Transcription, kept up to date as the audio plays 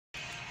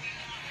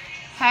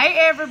Hey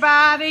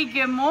everybody,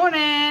 good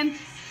morning.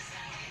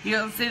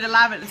 You'll see the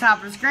live at the top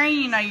of the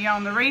screen. You know you're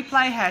on the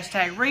replay,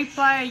 hashtag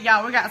replay.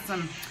 Y'all, we got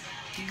some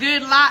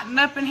good lighting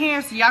up in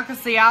here so y'all can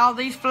see all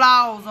these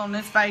flaws on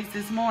this face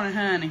this morning,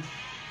 honey.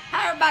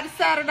 How everybody's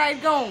Saturday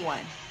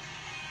going?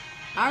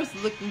 Ours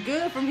is looking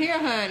good from here,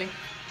 honey.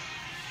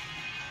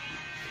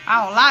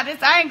 I don't like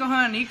this angle,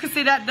 honey. You can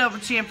see that double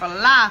chin for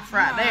life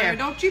right there.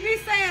 Don't you be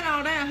saying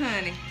all that,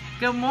 honey.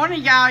 Good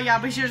morning, y'all.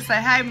 Y'all be sure to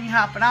say hey when you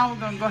hopping on. We're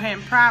going to go ahead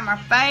and prime our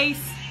face.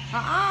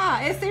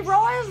 SC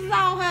Royals is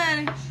on,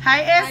 honey.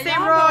 Hey, SC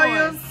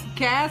Royals.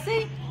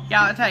 Cassie?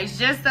 Y'all, it takes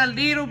just a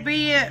little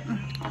bit.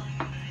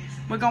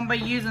 We're going to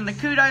be using the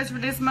Kudos for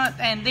this month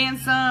and then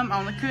some.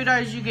 On the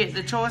Kudos, you get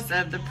the choice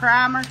of the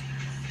primer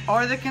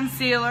or the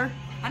concealer.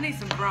 I need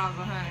some bronzer,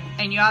 honey.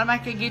 And you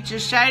automatically get your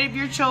shade of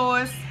your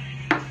choice.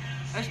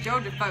 Us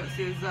Georgia folks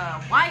is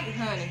white,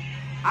 honey.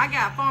 I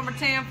got Farmer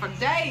Tan for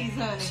days,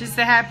 honey. She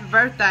said happy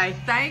birthday.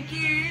 Thank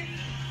you.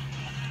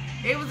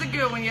 It was a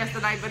good one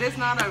yesterday, but it's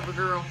not over,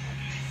 girl.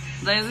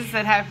 Leslie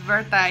said happy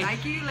birthday.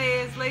 Thank you,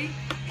 Leslie.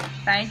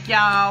 Thank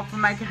y'all for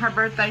making her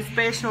birthday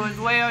special as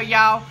well,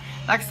 y'all.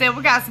 Like I said,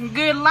 we got some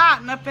good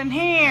lighting up in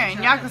here,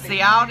 and y'all can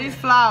see all these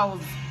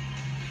flaws.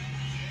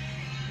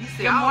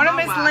 Good morning,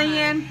 Miss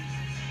Lynn.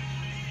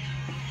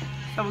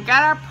 So we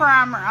got our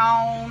primer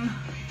on.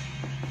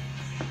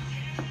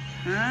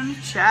 Honey,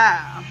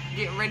 child.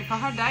 Getting ready for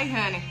her day,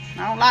 honey.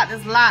 I don't like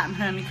this lighting,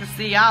 honey. You can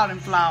see all them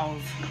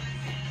flaws.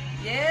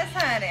 Yes,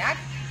 honey.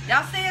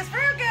 Y'all see it's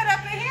real good up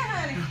in here,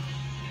 honey.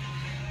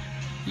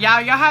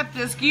 Y'all have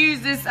to excuse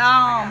this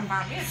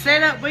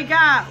setup we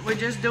got. We're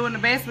just doing the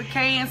best we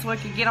can so we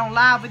can get on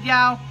live with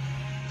y'all.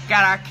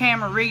 Got our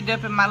camera rigged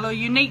up in my little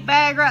unique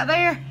bag right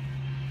there.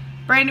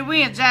 Brandy,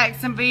 we in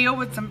Jacksonville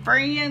with some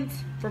friends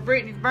for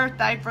Brittany's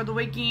birthday for the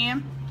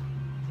weekend.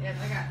 Yes,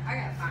 I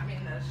got to find me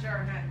another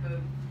shirt, honey,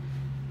 boo.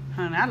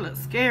 Honey, I look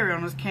scary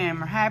on this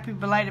camera. Happy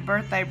belated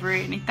birthday,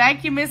 Brittany.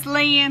 Thank you, Miss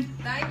Lynn.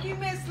 Thank you,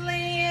 Miss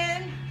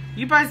Lynn.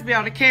 You supposed to be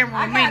on the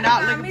camera with me,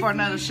 not looking for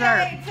another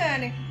shirt. Shades,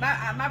 honey.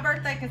 My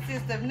birthday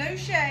consists of new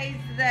shades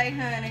today,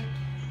 honey,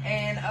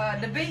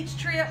 and the beach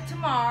trip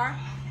tomorrow,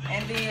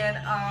 and then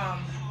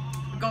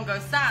we're gonna go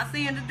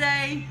sightseeing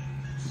today.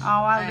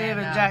 Oh, I live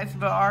in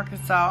Jacksonville,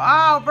 Arkansas.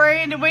 Oh,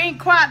 Brandy, we ain't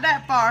quite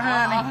that far,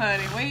 honey. Oh,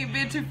 honey, we ain't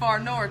been too far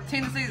north.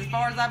 Tennessee's as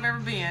far as I've ever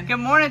been. Good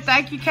morning.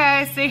 Thank you,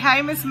 Cassie.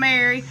 Hey, Miss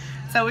Mary.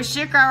 So we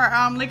shook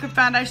our liquid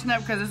foundation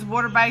up because it's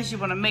water-based. You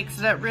want to mix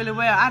it up really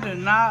well. I do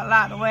not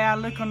like the way I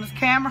look on this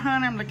camera,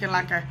 honey. I'm looking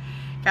like I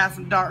got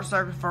some dark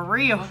circles for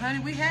real. Well,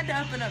 honey, we had to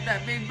open up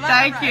that big blow.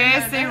 Thank you,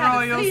 SC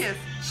Royals.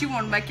 She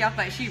wanted to make y'all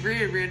think she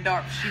really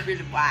dark, but she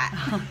really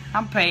white.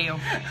 I'm pale.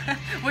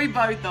 We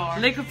both are.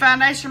 Liquid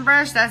foundation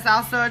brush, that's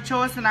also a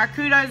choice in our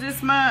Kudos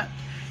this month.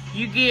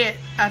 You get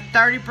a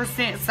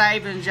 30%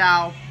 savings,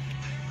 y'all.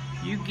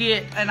 You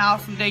get an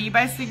awesome deal. You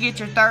basically get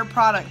your third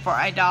product for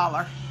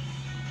 $1.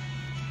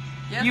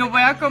 Yes, you're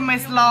welcome,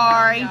 Miss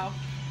Laurie.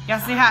 Y'all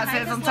see how it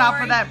says on top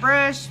of that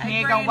brush? You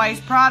ain't gonna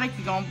waste product.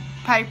 You're gonna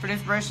pay for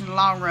this brush in the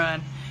long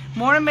run.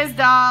 Morning, Miss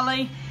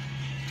Dolly.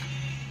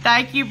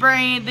 Thank you,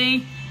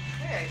 Brandy.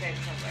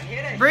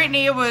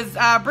 Brittany, it was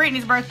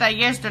Brittany's birthday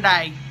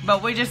yesterday,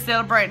 but we just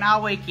celebrating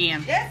all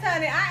weekend. Yes,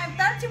 honey. I am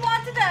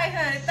 31 today,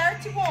 honey.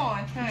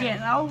 31. Honey.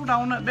 Getting old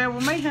on up there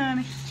with me,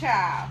 honey.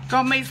 Child.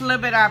 Gonna mix a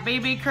little bit of our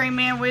BB cream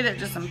in with it,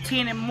 just some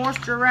tinted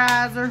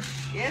moisturizer.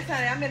 Yes,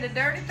 honey. I'm in the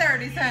dirty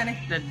 30s, honey.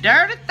 The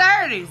dirty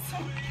 30s.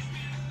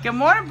 Good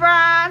morning,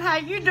 Brian. How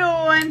you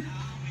doing?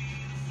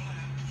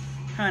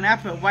 Honey, I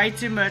put way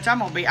too much. I'm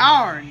gonna be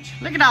orange.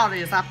 Look at all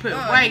this. I put way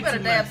too much. You better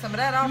dab some of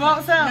that off. You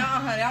want some? No,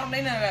 honey. I don't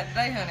need none of that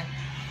today, honey.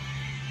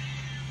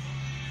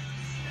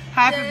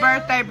 Happy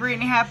birthday,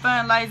 Brittany. Have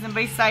fun, ladies, and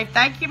be safe.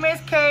 Thank you,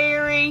 Miss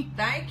Carrie.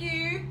 Thank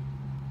you.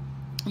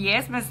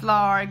 Yes, Miss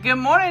Laura. Good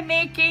morning,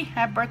 Nikki.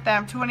 Happy birthday.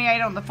 I'm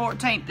 28 on the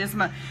 14th this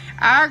month.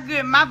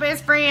 My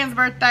best friend's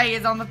birthday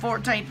is on the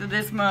 14th of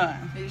this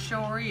month. It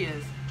sure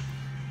is.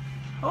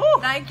 Ooh.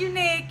 Thank you,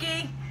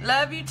 Nikki.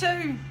 Love you,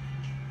 too.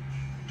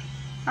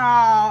 Oh,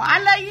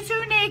 I love you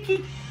too,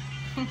 Nikki.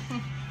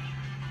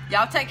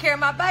 Y'all take care of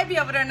my baby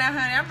over there now,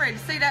 honey. I'm ready to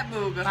see that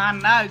booger. I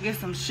know. Get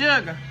some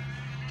sugar.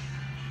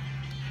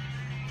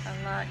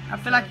 I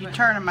feel like you're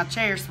turning my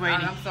chair, sweetie.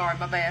 Oh, I'm sorry,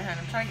 my bad, honey.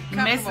 I'm trying to get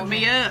comfortable. Messing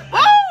me up. Woo!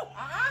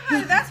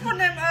 Honey, that's one of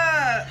them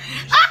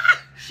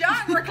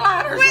shot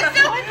recliners. We're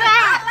doing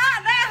that. I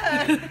like that,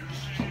 honey.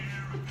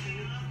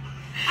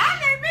 I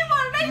need me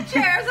one of these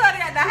chairs,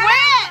 honey, at the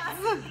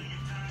house.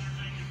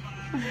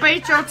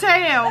 Beat your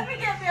tail. Let me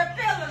get me a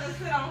pillow to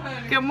sit on,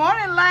 honey. Good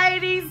morning,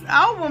 ladies.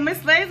 Oh, well,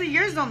 Miss Leslie,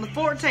 yours is on the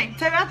 14th,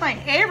 too. I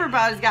think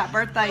everybody's got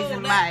birthdays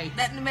in May.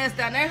 That mess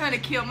down there, honey,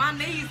 killed my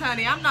knees,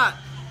 honey. I'm not...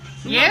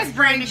 Yes,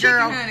 Brandy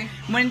girl. Honey.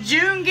 When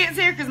June gets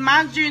here, because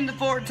mine's June the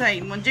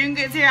 14th. When June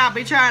gets here, I'll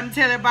be trying to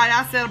tell everybody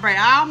I celebrate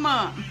all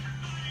month.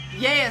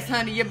 Yes,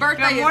 honey. Your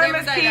birthday is every day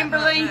Miss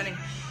Kimberly. That month, honey.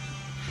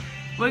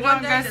 We're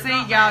going to go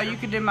see y'all. You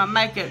can do my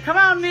makeup. Come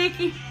on,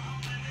 Nikki.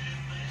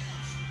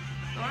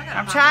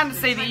 I'm trying to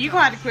see that. You're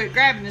going to have to quit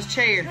grabbing this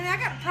chair. Honey, I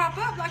got to prop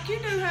up like you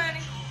do,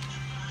 honey.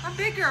 I'm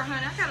big girl,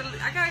 honey.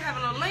 I gotta have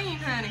a little lean,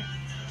 honey.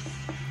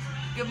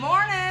 Good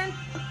morning.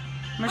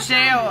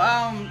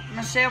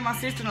 Michelle, my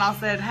sister-in-law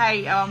said,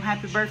 hey,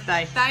 happy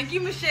birthday. Thank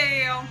you,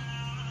 Michelle.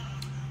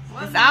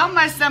 It's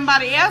almost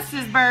somebody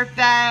else's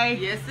birthday.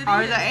 Yes, it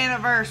or is. the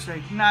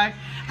anniversary. No, I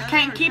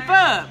can't keep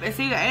up. It's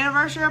either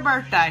anniversary or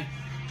birthday.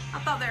 I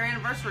thought their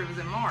anniversary was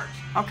in March.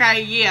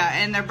 Okay, yeah,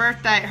 and her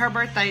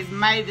birthday is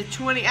May the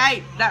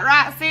 28th. That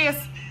right,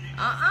 sis?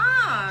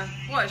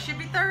 What, should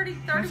be 30?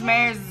 Miss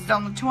Mary's is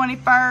on the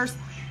 21st.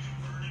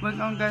 We're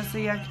gonna go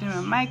see I can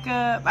do my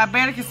makeup. I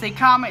better can see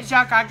comments,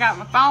 y'all. I got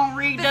my phone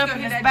rigged up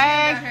in this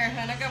bag.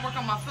 I gotta work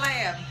on my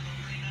flab.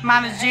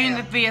 Mine is June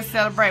the 5th.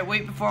 Celebrate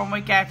week before and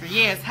week after.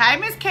 Yes. Hey,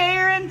 Miss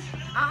Karen.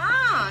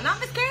 Not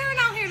Miss Karen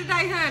on here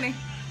today, honey.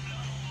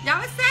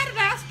 Y'all, it's Saturday.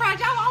 I'm surprised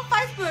y'all on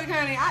Facebook,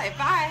 honey. If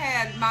I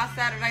had my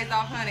Saturdays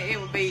off, honey, it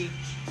would be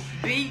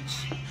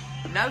beach,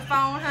 no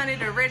phone, honey,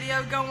 the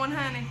radio going,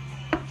 honey.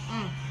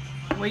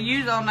 We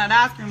use on that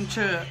ice cream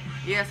truck.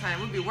 Yes,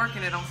 honey. We'll be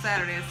working it on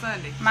Saturday and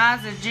Sunday.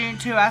 Mine's is June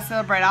 2. I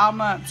celebrate all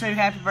month too.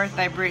 Happy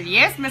birthday, Brittany.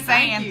 Yes, Miss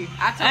Ann. Thank you.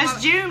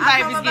 Us June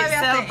babies get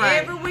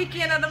celebrated. Every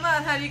weekend of the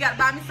month, honey, you got to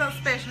buy me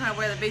something special, honey,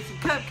 whether it be some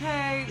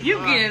cupcakes. You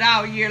get it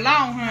all year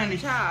long, honey.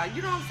 Child,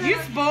 you know what I'm saying?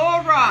 You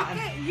spoiled rotten.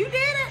 You did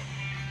it.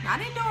 I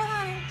didn't do it,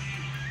 honey.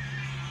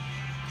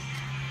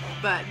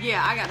 But,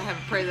 yeah, I got to have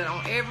a present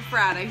on every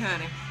Friday,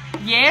 honey.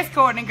 Yes,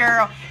 Courtney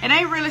girl. It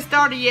ain't really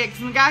started yet because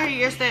when we got here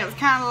yesterday, it was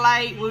kind of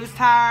late. We was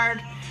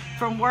tired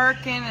from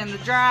working and the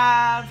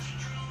drive.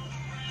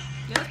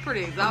 Yeah, that's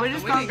pretty exhausting. We're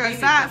just going to go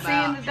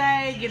sightseeing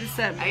today, get us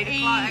something to 8 eat.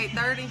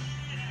 o'clock, 8:30.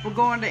 We're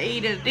going to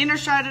eat at a dinner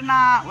show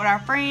tonight with our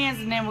friends,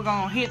 and then we're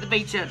going to hit the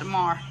beach up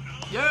tomorrow.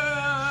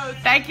 Yes.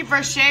 Thank you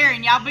for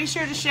sharing. Y'all be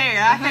sure to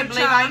share. I can't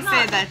believe I ain't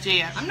said that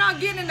yet. I'm not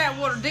getting in that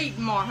water deep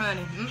more,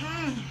 honey.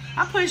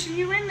 I'm pushing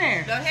you in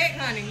there. The heck,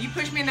 honey. You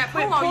push me in that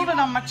pool. Quit pulling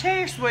on my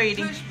chair,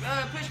 sweetie.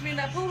 Push me in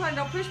that pool, honey.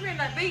 Don't push me in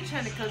that beach,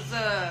 honey, because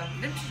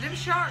them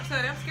sharks,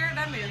 honey, I'm scared of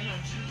that mess,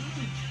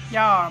 honey.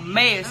 Y'all are a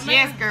mess.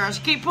 Yes, girls.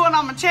 You keep pulling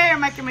on my chair,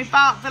 making me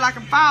feel like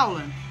I'm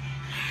falling.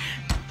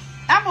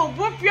 I'm going to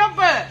whoop your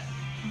butt.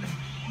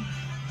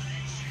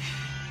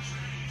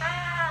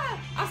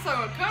 I'm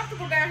so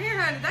uncomfortable down here,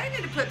 honey. They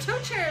need to put 2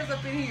 chairs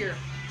up in here.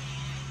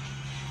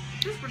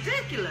 This is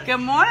ridiculous. Good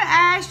morning,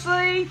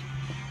 Ashley.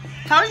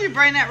 Told you to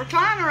bring that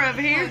recliner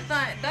over here.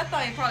 That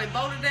thing probably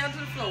bolted down to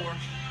the floor.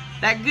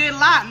 That good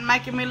lighting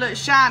making me look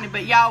shiny.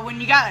 But y'all, when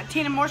you got that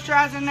tinted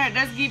moisturizer in there, it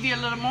does give you a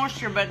little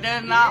moisture, but it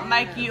does not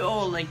make you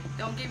oily.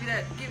 Don't give you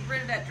that, get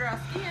rid of that dry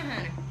skin,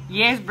 honey.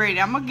 Yes,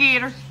 Brittany, I'm going to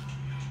get her.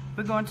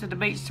 We're going to the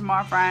beach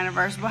tomorrow for our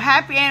anniversary. Well,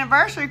 happy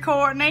anniversary,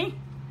 Courtney.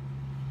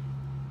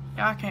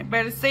 Y'all can't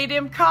better see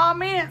them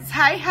comments.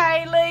 Hey,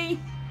 Haley.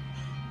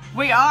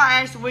 We are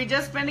actually, we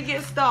just finna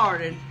get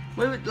started.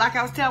 Like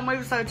I was telling, we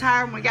were so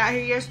tired when we got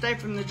here yesterday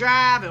from the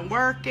drive and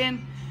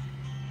working.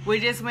 We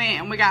just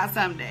went and we got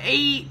something to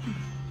eat.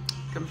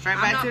 Come straight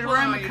back to the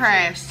room and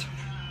crashed.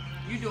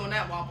 You doing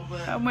that wobble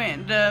butt. I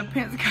went to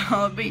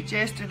Pensacola Beach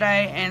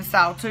yesterday and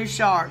saw 2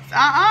 sharks.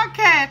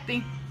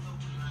 Kathy.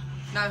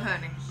 No,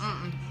 honey.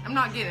 I'm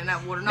not getting in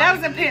that water. That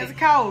was in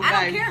Pensacola,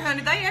 I don't care,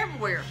 honey. They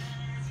everywhere.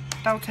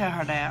 Don't tell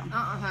her that.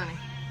 Honey.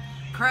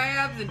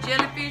 Crabs and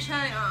jellyfish,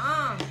 honey.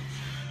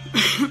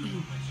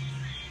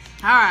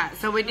 Alright,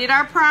 so we did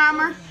our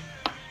primer.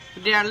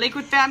 We did our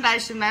liquid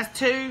foundation. That's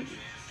 2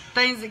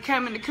 things that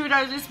come into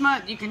Kudos this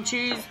month. You can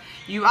choose.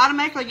 You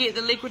automatically get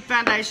the liquid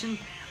foundation,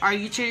 or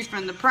you choose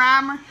from the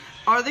primer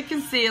or the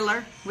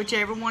concealer,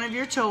 whichever one of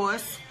your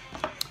choice.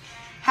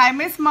 Hey,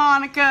 Miss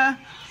Monica.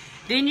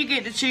 Then you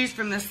get to choose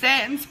from the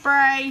setting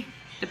spray,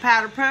 the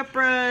powder puff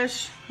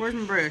brush. Where's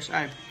my brush?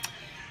 Oh.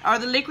 Or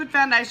the liquid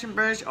foundation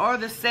brush, or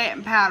the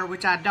setting powder,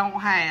 which I don't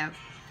have.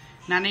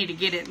 And I need to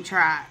get it and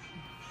try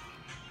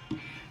it.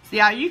 So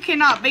y'all, you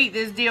cannot beat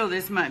this deal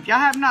this month. If y'all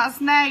have not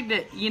snagged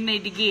it, you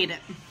need to get it.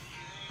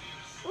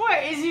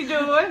 What is you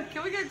doing?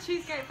 Can we go to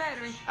Cheesecake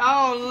Factory?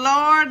 Oh,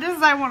 Lord. This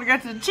is I want to go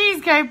to the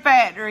Cheesecake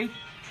Factory.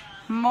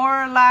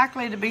 More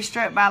likely to be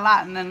struck by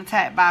lightning than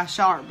attacked by a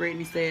shark,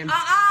 Brittany said.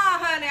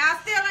 Honey. I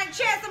still ain't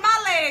chancing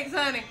my legs,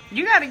 honey.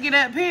 You got to get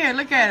up here.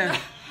 Look at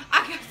her.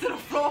 I got to the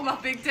floor of my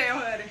big tail,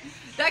 honey.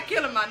 That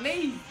killing my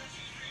knees.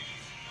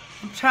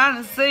 I'm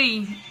trying to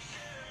see.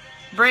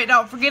 Britt,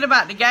 don't forget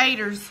about the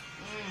gators.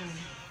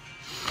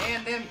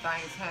 And them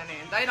things, honey.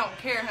 They don't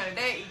care, honey.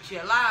 They eat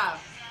you alive.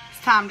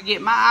 It's time to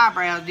get my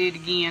eyebrows did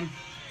again.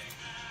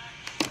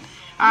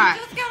 Alright.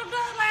 You just got them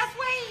done last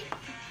week.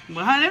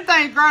 Well, honey, them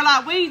things grow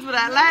like weeds with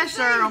that lash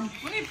serum.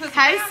 We need to put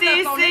some Hey,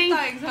 Roundup on sissy. them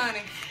things,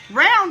 honey.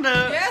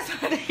 Roundup? Yes,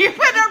 honey. You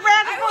put a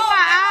Roundup on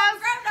my eyes?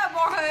 Roundup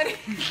more, honey.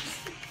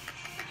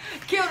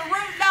 Kill the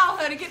root dog,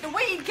 honey. Get the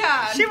weed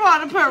kind. She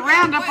wanted to put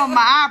Roundup on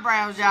my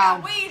eyebrows,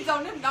 y'all. Weeds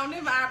on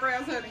them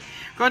eyebrows, honey.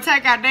 Go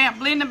take our damp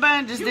blending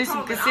bun, just do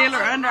some concealer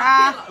under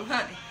eye.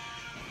 Honey.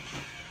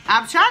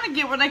 I'm trying to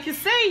get where they can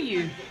see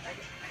you.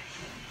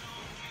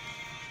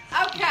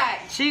 Okay.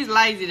 She's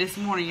lazy this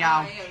morning,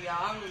 y'all. I am,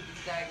 y'all. I'm going to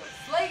just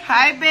go sleep.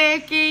 Hey,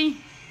 Becky.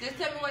 Just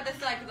tell me what they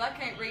say, because I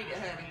can't read it,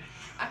 honey.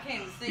 I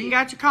can't see. You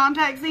got your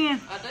contacts in?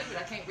 I do,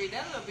 but I can't read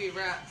that a little bit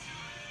right.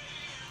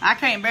 I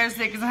can't bear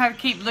see it because I have to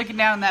keep looking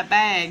down in that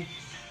bag.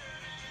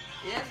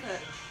 Yes, honey.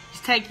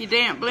 Just take your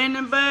damn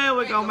blending bud.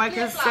 We're going to make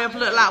ourselves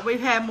look like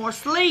we've had more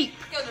sleep.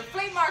 Go to the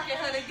flea market,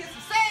 honey, get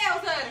some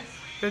sales, honey.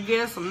 Go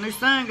get us some new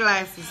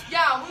sunglasses.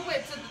 Y'all, we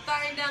went to the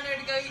thing down there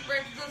to go eat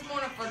breakfast this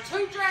morning for 2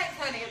 drinks,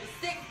 honey. It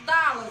was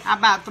 $6. I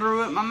about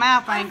threw up my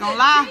mouth, I ain't gonna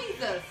lie.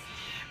 Jesus.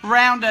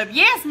 Roundup.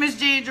 Yes, Miss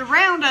Ginger,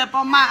 Roundup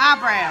on my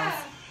eyebrows.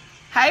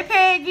 Hey,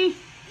 Peggy.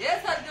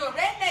 Yes, honey, do a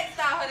redneck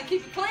style, honey,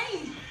 keep it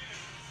clean.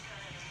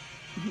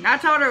 I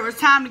told her it was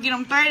time to get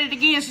them threaded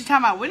again. She's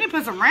talking about, we need to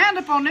put some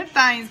Roundup on them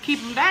things,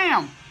 keep them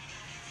down.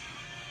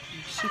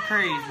 She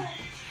crazy.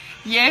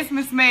 Yes,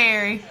 Miss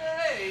Mary.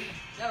 Hey,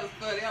 that was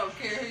funny. I don't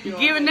care who you You're are.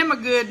 giving them a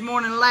good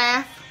morning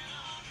laugh.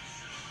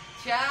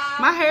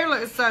 Child. My hair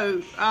looks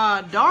so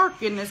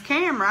dark in this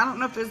camera. I don't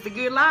know if it's the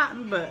good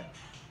lighting, but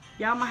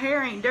y'all, my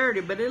hair ain't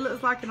dirty, but it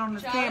looks like it on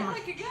this Child, camera.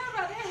 look good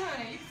right there,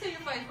 honey. You can see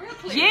your face real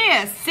clear.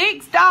 Yes,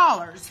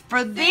 $6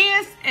 for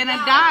this and a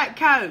Diet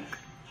Coke.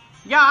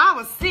 Y'all, I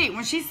was sick.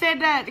 When she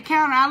said that at the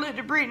counter, I looked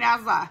at Brittany, I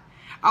was like,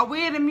 are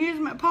we at an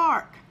amusement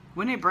park?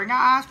 We need to bring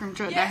our ice cream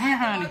truck down here,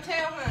 honey. At the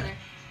hotel, honey.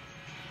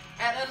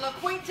 At the La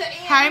Quinta Inn.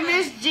 Hey,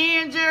 Miss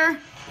Ginger.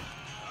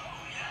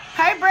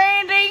 Hey,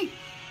 Brandy.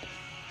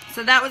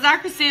 So that was our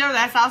concealer.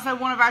 That's also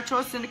one of our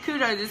choices in the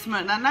kudos this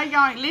month. And I know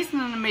y'all ain't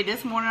listening to me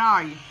this morning,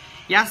 are you?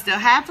 Y'all still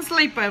half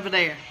asleep over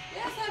there.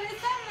 Yes, honey, it's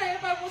Saturday.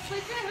 Everybody will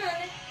sleep in,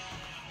 honey.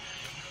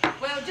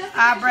 Well, just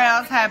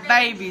Eyebrows have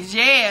babies,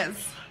 yes.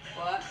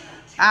 What?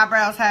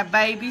 Eyebrows have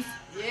babies.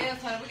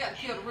 Yes, honey, we got to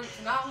kill the roots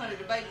and all, honey,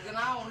 the babies and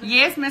all.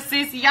 Yes, Miss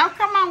Sissy. Y'all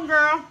come on,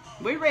 girl.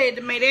 We ready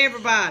to meet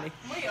everybody.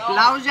 We As are.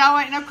 long as y'all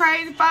ain't no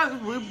crazy folks,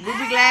 we'll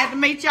be glad to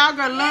meet y'all.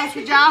 Go to lunch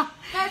with y'all.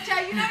 Now,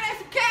 child, you know there's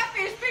some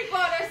catfish people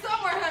out there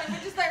somewhere, honey.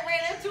 We just ain't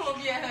ran into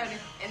them yet, honey.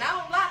 And I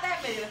don't like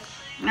that mess.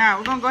 All right,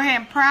 we're going to go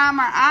ahead and prime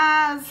our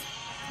eyes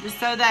just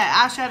so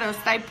that eyeshadow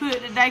stay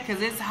put today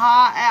because it's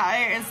hot out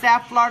there in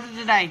South Florida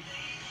today.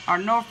 Or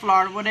North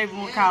Florida, whatever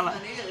we'll call it.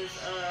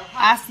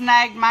 I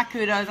snagged my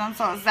kudos. I'm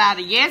so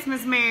excited. Yes,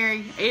 Miss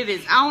Mary, it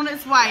is on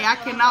its way. I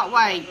cannot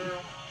wait.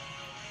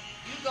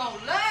 You gonna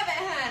love it,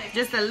 honey.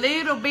 Just a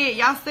little bit.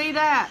 Y'all see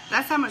that?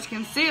 That's how much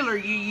concealer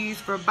you use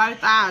for both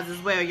eyes as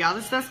well, y'all.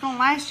 This stuff's gonna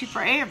last you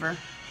forever.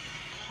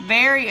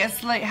 Very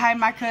asleep. Hey,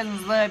 my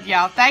cousins love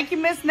y'all. Thank you,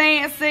 Miss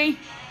Nancy.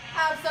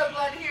 I'm so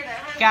glad to hear that,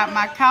 honey. Got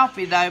my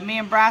coffee, though. Me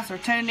and Bryce are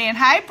tuned in.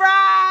 Hey,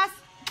 Bryce.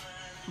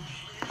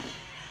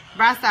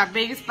 Bryce, our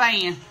biggest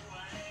fan.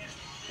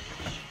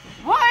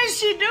 What is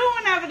she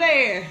doing over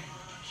there?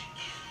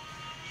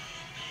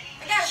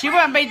 She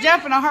wouldn't be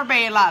jumping on her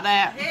bed like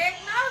that. Heck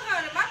no,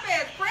 honey. My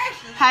bed's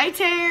precious. Hey,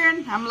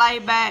 Taryn. I'm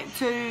laid back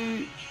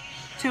too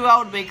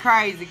old to be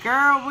crazy.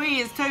 Girl, we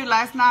is too.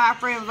 Last night our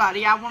friend was like, do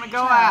y'all want to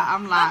go out?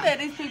 I'm like, I bet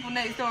these people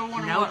next door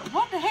wondering nope.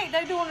 what the heck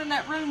they doing in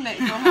that room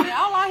next door, honey.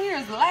 All I hear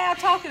is loud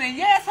talking and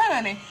yes,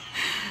 honey.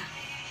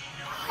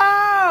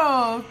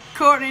 oh,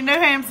 Courtney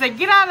Newham said,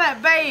 get out of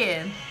that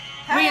bed.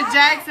 We in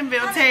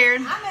Jacksonville,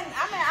 Taryn. I'm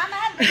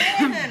at the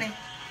bed, honey.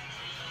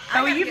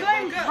 Oh, will you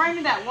bring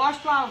me that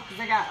washcloth?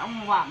 Because I'm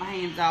going to wipe my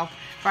hands off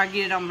before I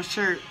get it on my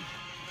shirt.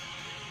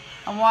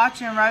 I'm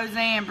watching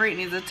Roseanne.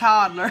 Brittany's a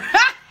toddler.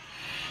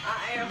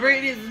 I am.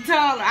 Brittany's a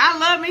toddler. I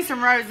love me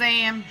some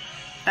Roseanne.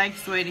 Thank you,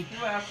 sweetie.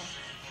 You're welcome.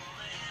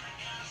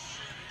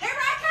 Here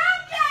I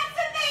come,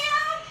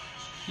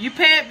 Jacksonville. You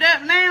pepped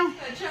up now?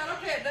 Hey, child, I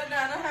pepped up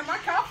now. I had my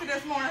coffee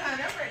this morning,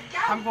 honey. I'm ready to go.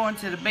 I'm going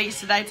to the beach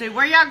today, too.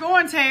 Where y'all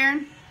going,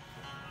 Taryn?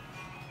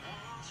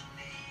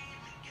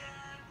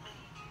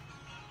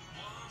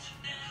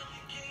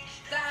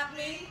 Stop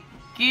me.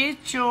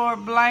 Get your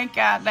blank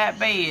out that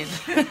bed.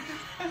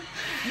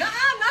 No,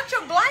 not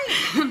your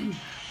blanket.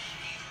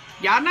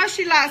 Y'all know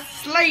she likes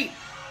to sleep.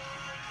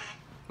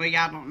 Well,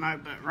 y'all don't know,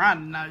 but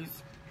Rhonda knows.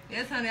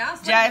 Yes, honey. I'll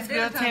sleep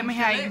Jacksonville, tell me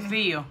how you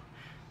feel.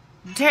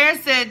 Tara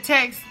said,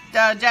 text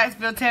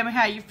Jacksonville, tell me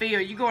how you feel.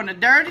 You going to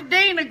Dirty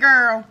Dina,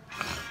 girl.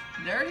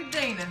 Dirty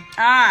Dina.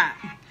 Alright.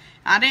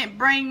 I didn't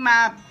bring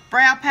my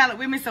brow palette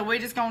with me, so we're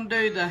just going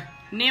to do the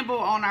nibble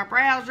on our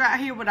brows right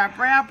here with our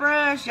brow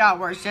brush. Y'all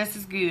works just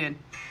as good.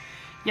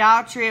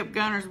 Y'all trip.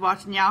 Gunner's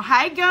watching y'all.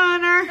 Hey,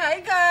 Gunner.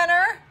 Hey,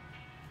 Gunner.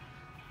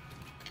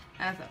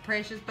 That's a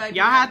precious baby.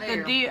 Y'all right have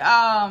there.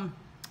 to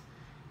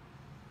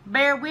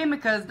bear with me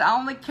because the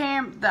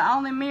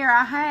only mirror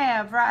I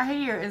have right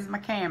here is my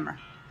camera.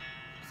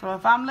 So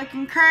if I'm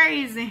looking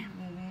crazy,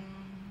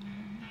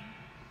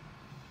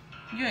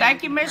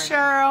 thank you, Miss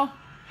Cheryl.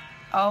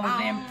 Oh,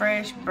 them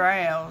fresh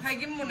brows. Hey,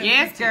 give me one of them.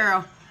 Yes,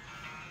 girl.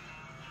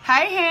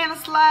 Hey, Hannah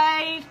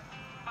Slade.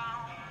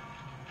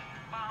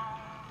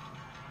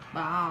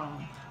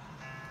 Bomb.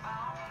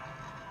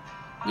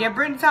 Yeah,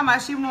 Brittany talking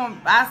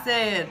about I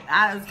said,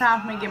 it was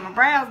time for me to get my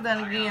brows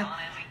done again.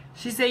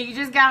 She said, you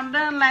just got them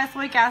done last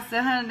week. I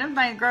said, honey, them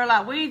things grow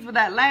like weeds with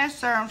that lash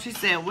serum. She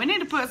said, we need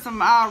to put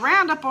some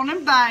Roundup on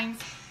them things.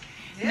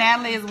 Yeah.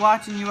 Natalie is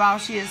watching you all.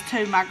 She is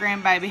too, my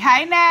grandbaby.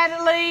 Hey,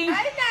 Natalie.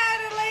 Hey,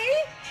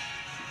 Natalie.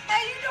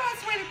 How you doing,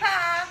 sweetie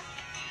pie?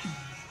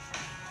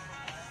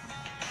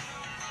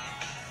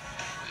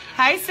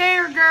 Hey,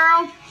 Sarah,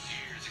 girl.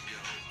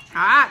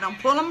 Alright, don't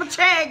pull them a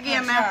check,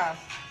 give me.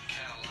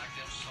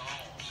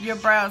 Your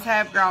brows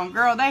have grown.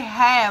 Girl, they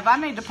have. I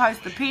need to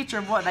post a picture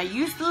of what they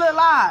used to look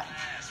like.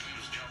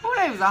 Oh,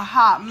 they was a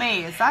hot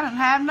mess. I didn't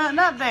have nothing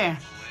up there.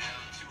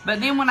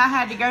 But then when I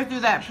had to go through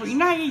that, you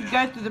know how you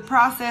go through the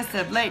process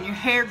of letting your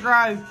hair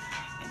grow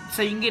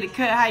so you can get it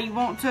cut how you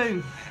want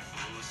to?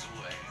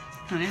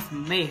 And it's a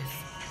mess.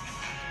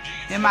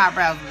 Them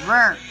eyebrows are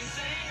burnt.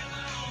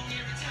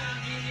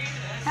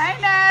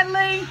 Hey,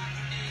 Natalie.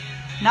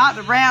 Not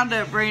the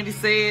Roundup, Brandy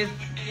said.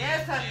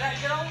 Yes, honey, that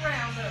good old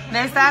Roundup.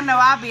 Next I know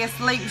I'll be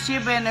asleep.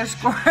 She'll be in there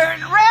squirting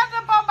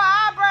Roundup on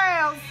my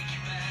eyebrows.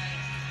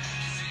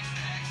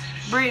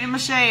 Brittany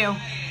Michelle.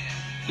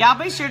 Y'all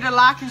be sure to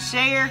like and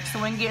share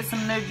so we can get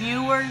some new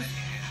viewers.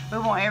 We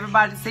want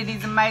everybody to see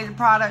these amazing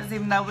products,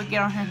 even though we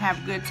get on here and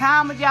have a good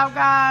time with y'all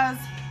guys.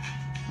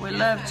 We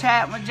love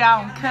chatting with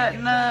y'all and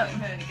cutting up.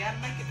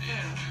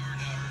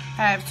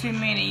 Have too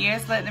many.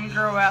 Yes, let them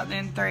grow out,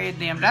 then thread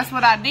them. That's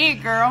what I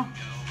did, girl.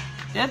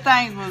 Them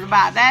things was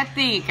about that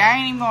thick. I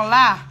ain't even gonna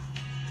lie.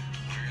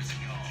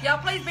 Y'all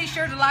please be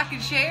sure to like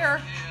and share.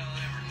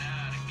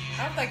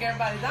 I don't think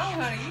everybody's on,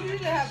 honey. You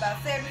usually have about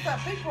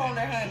 70-something people on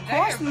there, honey. Of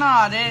course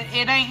not.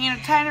 It ain't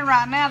entertaining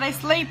right now. They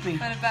sleepy.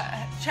 Honey,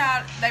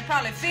 they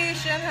probably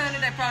fishing, honey.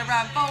 They probably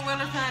riding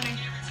four-wheelers, honey.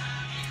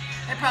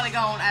 They probably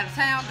going out of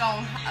town,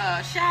 going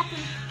shopping.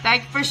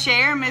 Thank you for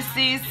sharing, Miss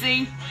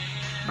Sissy.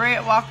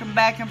 Brett walking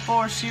back and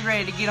forth. She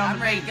ready to get on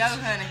the beach. I'm ready to go,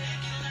 honey.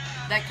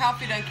 That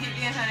coffee done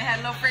kicked in, honey. Had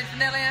a little French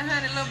vanilla in,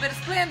 honey. A little bit of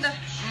Splenda.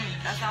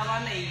 That's all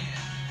I need.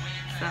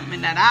 Something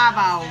in that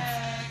eyeball.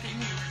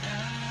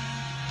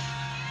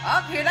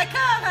 Up, here they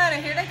come,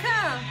 honey. Here they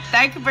come.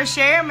 Thank you for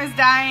sharing, Miss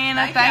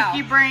Diana. Thank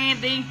you,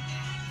 Brandy.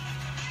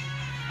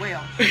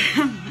 Well.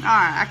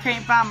 Alright, I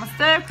can't find my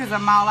stuff because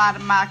I'm all out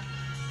of my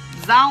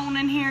zone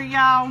in here,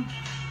 y'all.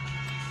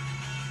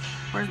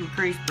 Where's my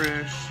crease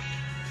brush?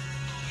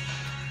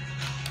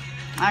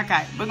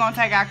 Okay, we're going to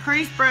take our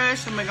crease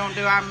brush and we're going to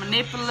do our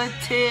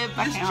manipulative.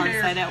 I can't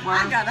hardly say that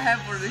word. I got to have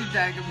one of these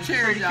daggum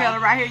chairs, pretty color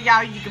right here,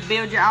 y'all. You can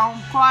build your own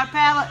quad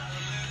palette.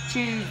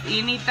 Choose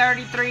any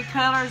 33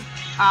 colors.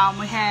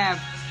 We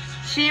have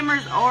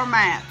shimmers or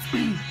mattes.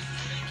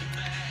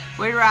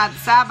 We ride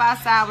side by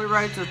side. We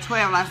rode till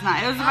 12 last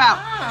night. It was about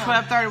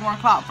 12:30, 1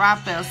 o'clock before I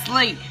fell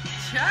asleep.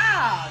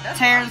 Child, that's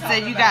Taryn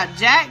said you got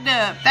jacked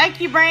up. Thank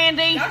you,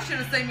 Brandy. Y'all should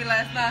have seen me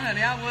last night,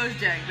 honey. I was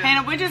jacked up.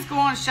 Hannah, we're just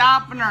going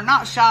shopping, or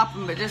not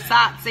shopping, but just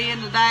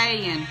sightseeing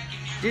today and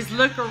just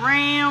look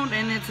around.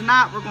 And then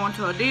tonight we're going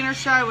to a dinner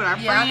show with our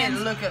friends. I need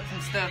to look up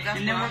some stuff. That's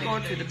and then we're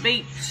going to the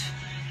beach.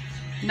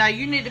 No,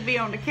 you need to be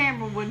on the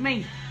camera with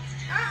me.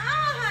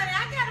 Honey,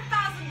 I gotta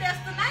find some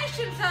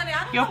destinations, honey.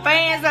 I don't Your know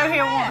fans out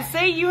here want to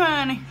see you,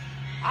 honey.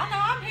 I know,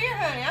 I'm here,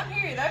 honey. I'm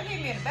here. They'll hear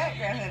me in the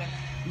background, honey.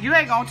 You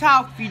ain't gonna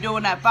talk if you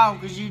doing that phone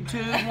because you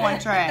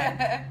 2-1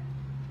 track.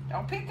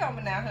 Don't pick on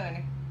me now,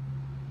 honey.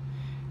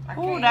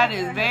 Oh, that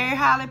is very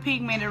highly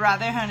pigmented right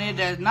there, honey. It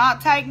does not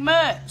take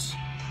much.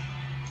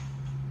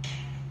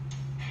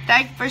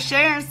 Thank you for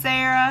sharing,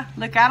 Sarah.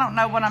 Look, I don't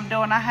know what I'm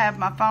doing. I have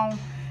my phone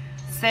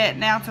set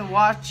now to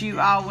watch you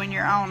all when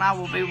you're on. I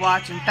will be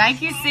watching.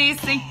 Thank you,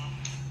 Sissy.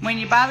 When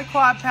you buy the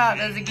quad palette,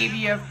 does it give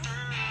you a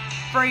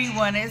free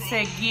one? It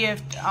said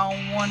gift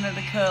on one of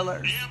the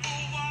colors.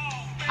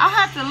 I'll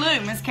have to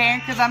look, Miss Karen,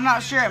 because I'm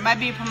not sure. It may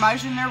be a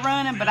promotion they're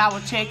running, but I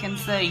will check and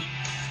see.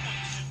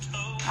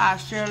 I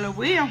surely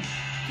will.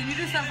 Can you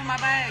do something for my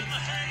bags?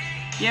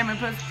 Yeah, me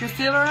put some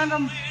concealer in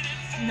them?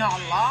 Not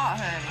a lot,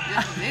 honey.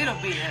 Just a little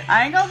bit.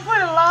 I ain't gonna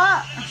put a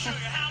lot.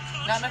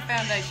 Not enough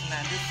foundation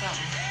now. Just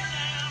something.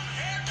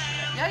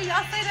 Yeah,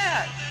 y'all see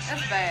that?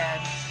 That's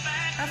bad.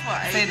 That's what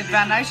I see, the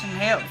foundation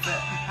helps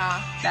it. Huh?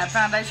 That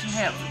foundation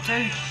helps it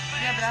too.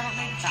 Yeah, but I don't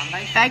need the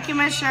foundation. Thank you,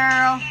 Miss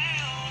Cheryl.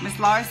 Miss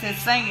Laurie said,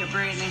 sing it,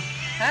 Brittany.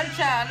 Honey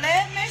child,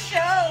 let me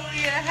show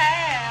you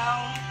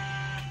how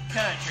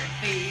country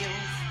feels.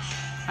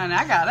 Honey,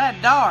 I got that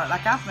dark,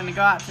 like I'm finna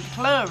go out to the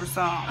club or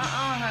something.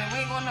 Honey,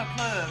 we ain't going to no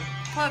club.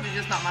 Club is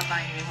just not my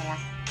thing anymore.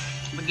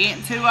 We're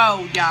getting too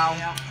old, y'all.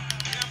 Yep.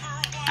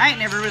 I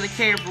ain't never really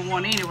cared for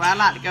one anyway. I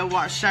like to go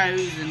watch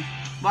shows and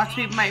watch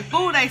people make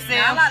food they sell.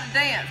 Now, I like to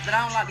dance, but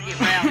I don't like to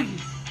get rowdy.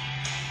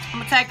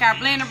 I'm gonna take our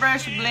blender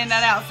brush and blend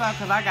that out some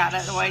because I got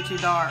that way too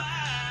dark.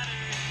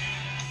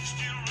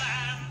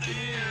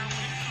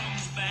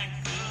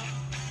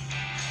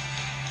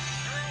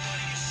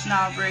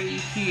 Nah, Brady,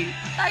 you cute.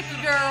 Thank you,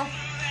 girl.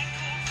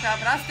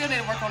 But I still need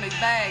to work on these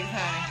bags,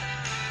 honey.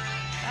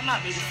 I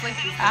might be the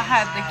sleepiest. I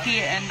have the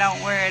kit and don't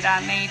wear it.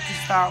 I need to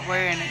start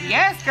wearing it.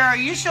 Yes, girl,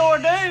 you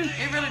sure do.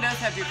 It really does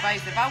have your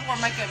face. If I wore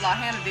makeup like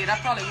Hannah did, I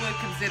probably would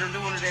consider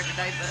doing it every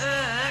day. But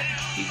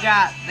you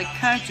got the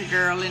country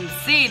girl in the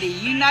city.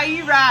 You know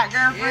you right,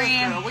 girlfriend.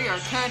 Yes, girl. We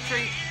are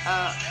country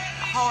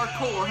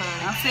hardcore,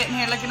 honey. I'm sitting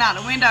here looking out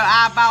the window,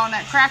 eyeballing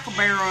that Crackle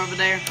Barrel over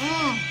there.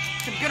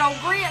 Some good old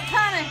grits,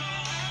 honey.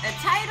 And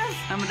taters.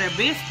 Some of their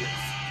biscuits.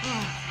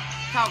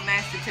 Talk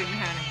nasty to me,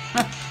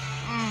 honey.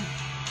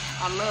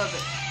 I love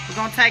it. We're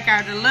going to take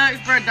our deluxe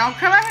brush. Don't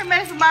come out here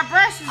messing with my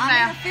brushes now.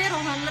 I need a fiddle,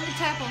 honey. Let me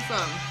tap on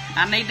something.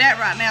 I need that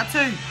right now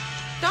too.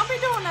 Don't be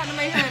doing that to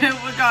me, honey.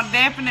 We're gonna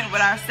dampen it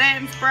with our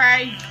setting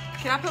spray.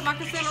 Can I put my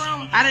concealer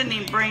on? I didn't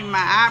even bring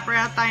my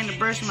eyebrow thing to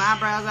brush my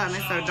eyebrows out, and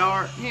it's so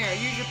dark. Here,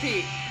 use your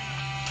pick.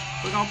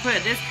 We're gonna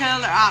put this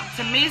color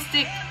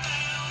Optimistic.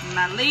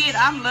 My lid,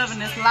 I'm loving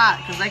this light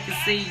because they can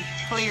see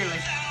clearly.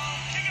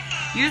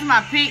 Use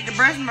my pick to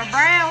brush my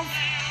brows.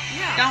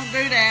 Yeah. Don't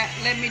do that.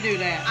 Let me do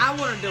that. I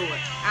want to do it.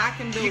 I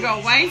can do it. You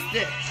gonna waste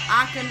it.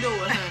 I can do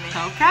it, honey.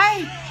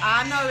 Okay.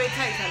 I know it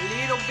takes a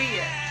little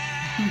bit.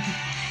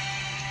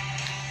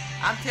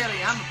 I'm telling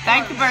you, I'm a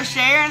Thank you for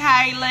sharing,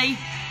 Haley.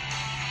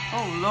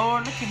 Oh,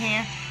 Lord, look at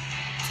here.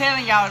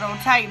 Telling y'all it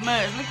don't take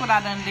much. Look what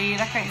I done did.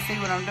 I can't see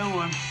what I'm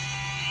doing.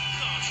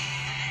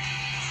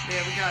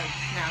 There we go.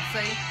 Now,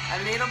 see? A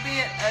little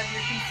bit of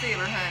your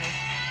concealer, honey.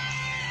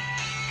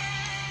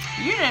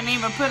 You didn't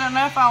even put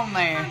enough on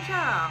there. Good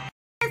job.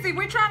 See,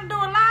 we're trying to do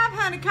a live,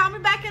 honey. Call me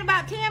back in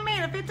about 10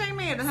 minutes, 15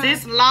 minutes, honey.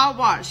 Sis Law,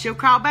 watch. She'll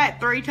call back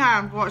 3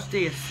 times. Watch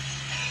this.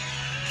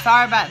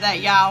 Sorry about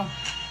that, y'all.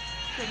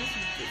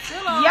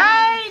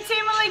 Yay,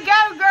 Timberly,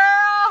 go,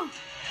 girl.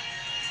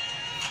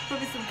 Put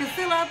me some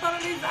concealer up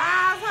under these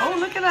eyes, honey. Oh,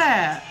 look at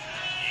that.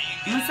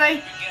 Let me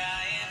see.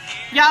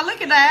 Y'all,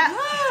 look at that.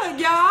 Look,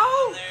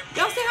 y'all.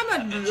 Y'all see how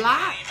much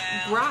life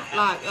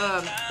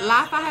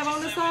I have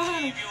on this side,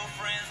 honey?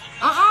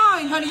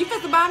 Honey, you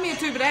supposed to buy me a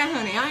tube of that,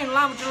 honey. I ain't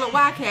lying with your little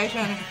white cash,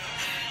 honey.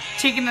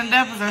 Chicken and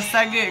dumplings are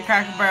so good,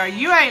 Cracker Barrel.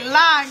 You ain't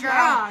lying,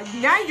 girl.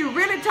 Now you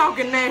really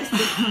talking nasty.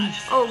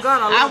 Oh,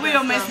 God, I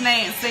will, Miss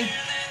Nancy.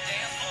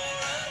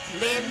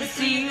 Let me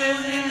see you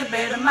in the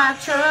bed of my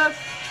truck.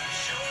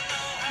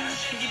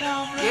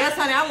 Yes,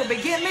 honey, I will be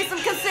getting me some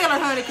concealer,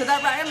 honey, because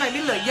that right here made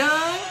me look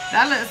young.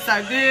 That looks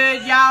so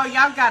good, y'all.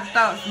 Y'all got to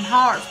throw some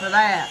hearts for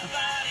that.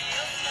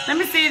 Let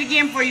me see it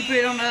again before you put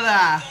it on the other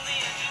eye.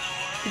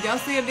 Can y'all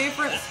see a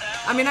difference?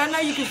 I mean, I know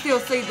you can still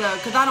see the,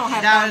 because I don't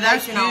have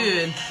that's foundation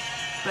good. on.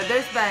 But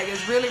this bag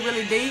is really,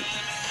 really deep.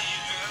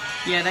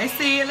 Yeah, they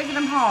see it. Look at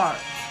them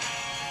hearts.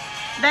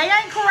 They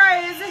ain't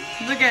crazy.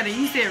 Look at it.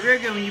 You can see it real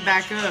good when you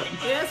back up.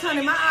 Yes,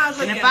 honey, my eyes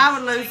look And if at I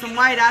would lose some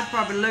weight, I'd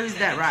probably lose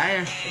that right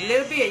here. a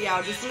little bit,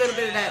 y'all. Just a little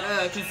bit of that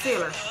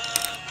concealer.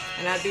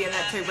 And I'd be in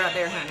that tube right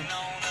there, honey.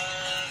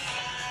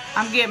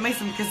 I'm getting me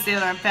some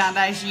concealer and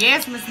foundation.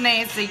 Yes, Miss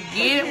Nancy.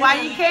 Get it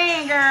while you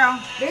can, girl.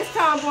 This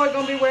tomboy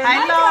gonna be wearing Hey,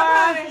 makeup,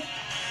 Laura. honey.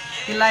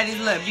 You ladies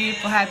look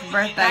beautiful. Happy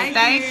birthday.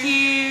 Thank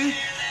you.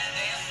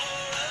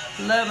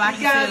 Love my You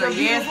guys concealer. are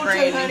Yes, beautiful too,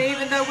 Brandy. honey.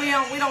 Even though we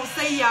don't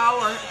see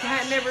y'all or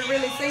have never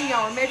really seen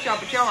y'all or met y'all,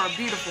 but y'all are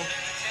beautiful.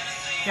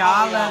 Y'all,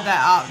 I love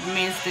that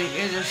Optimistic.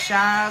 It just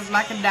shines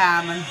like a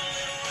diamond.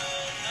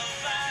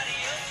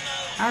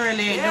 I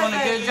really ain't doing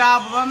a good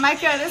job of my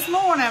makeup this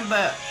morning,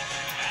 but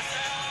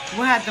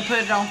we'll have to put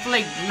it on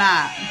fleek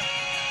tonight.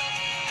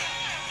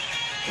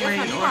 Yes,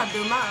 honey, you gotta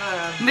do my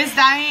Miss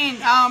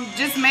Diane,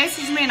 just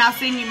message me and I'll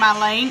send you my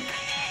link.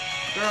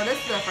 girl, this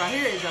stuff right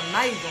here is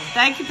amazing.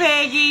 Thank you,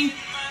 Peggy.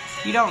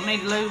 You don't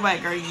need to lose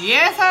weight, girl.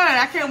 Yes, honey.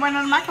 I can't wear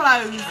none of my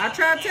clothes. I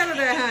tried to tell her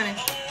that, honey.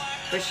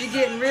 But she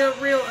getting real,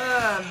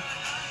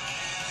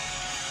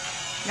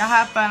 Y'all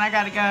have fun. I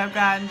gotta go.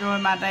 Gotta enjoy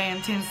my day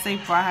in Tennessee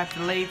before I have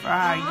to leave for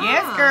her.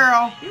 Yes,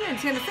 girl. You in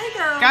Tennessee,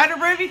 girl. Go to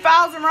Ruby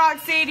Falls and Rock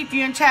City if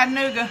you're in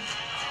Chattanooga.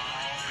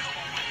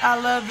 I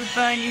love the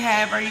fun you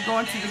have. Are you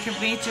going to the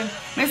convention?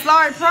 Miss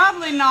Laurie,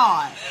 probably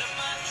not.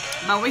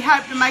 But we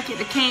hope to make it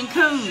to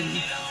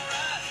Cancun.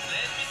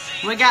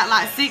 We got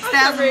like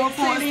 6,000 more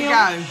points to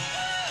go.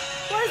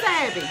 Where's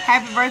Abby?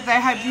 Happy birthday.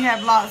 Hope you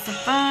have lots of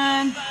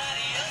fun.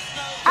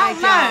 I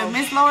don't know.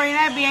 Miss Laurie and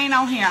Abby ain't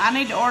on here. I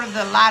need to order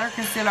the lighter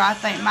concealer. I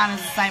think mine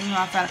is the same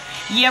one I found.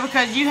 Yeah,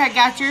 because you had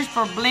got yours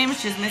for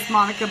blemishes, Miss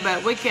Monica,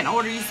 but we can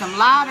order you some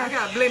lighter. I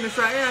got blemish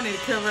right here. I need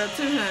to cover up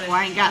too, honey. Well,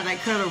 I ain't got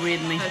that color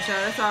with me.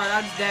 That's all right.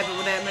 I'll just dab it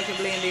with that, make it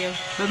blend in.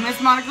 But Miss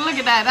Monica, look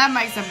at that. That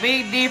makes a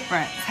big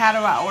difference. How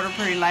do I order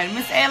pretty lady?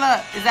 Miss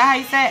Ella, is that how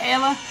you say it,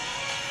 Ella?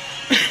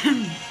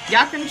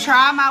 Y'all can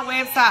try my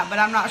website, but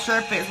I'm not sure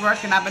if it's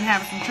working. I've been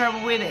having some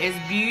trouble with it. It's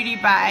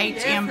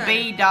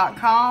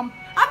beautybyhmb.com.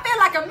 I feel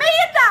like $1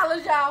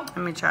 million, y'all. Let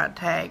me try to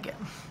tag it.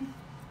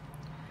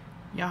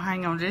 Y'all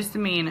hang on just a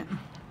minute.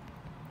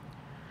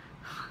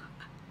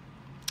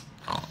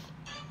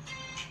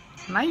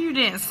 No, you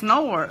didn't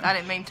snort. I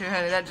didn't mean to,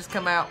 honey. That just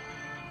come out.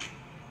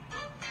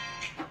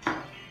 Dun,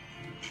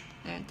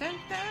 dun, dun.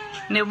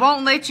 And it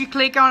won't let you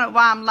click on it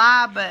while I'm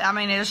live, but I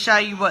mean, it'll show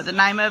you what the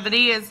name of it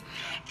is.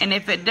 And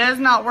if it does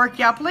not work,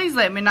 y'all, please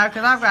let me know,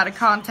 because I've got to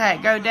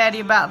contact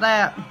GoDaddy about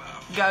that.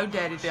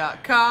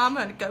 GoDaddy.com,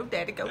 honey.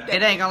 GoDaddy, GoDaddy.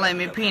 It ain't gonna let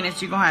me pin it.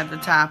 You're gonna have to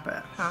type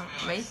it. Huh?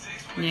 Me?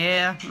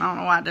 Yeah, I don't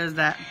know why it does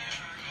that.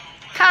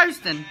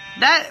 Coasting.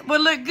 That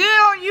would look good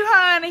on you,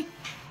 honey.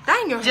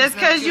 Dang, your Just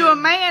because you a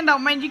man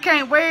don't mean you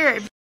can't wear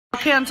it. If you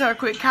can't tell her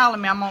quit calling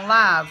me, I'm on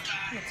live.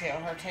 Let me tell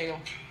her, tell.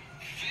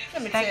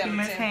 Thank you,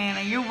 Miss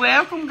Hannah. You're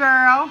welcome,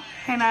 girl.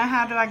 Hannah,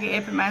 how do I get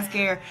Epic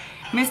Mascara?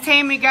 Miss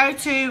Tammy, go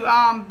to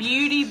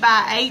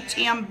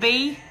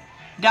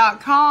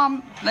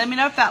beautybyhmb.com. Let me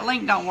know if that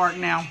link don't work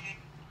now.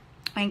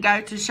 And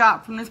go to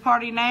shop from this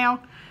party now.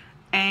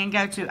 And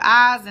go to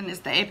eyes, and it's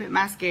the Epic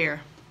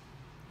Mascara.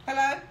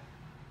 Hello?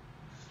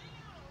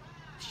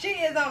 She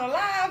is on a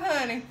live,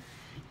 honey.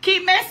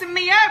 Keep messing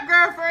me up,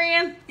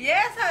 girlfriend.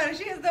 Yes, honey.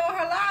 She is doing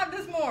her live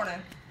this morning.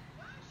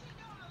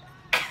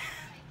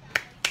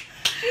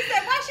 She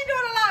said, why she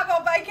doing a live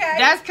on vacation?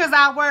 That's because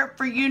I work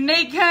for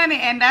Unique, honey,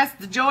 and that's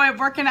the joy of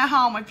working at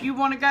home. If you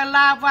want to go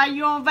live while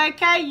you on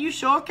vacay, you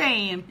sure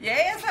can.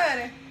 Yes,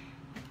 honey.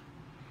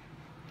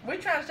 We're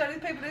trying to show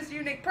these people this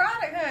unique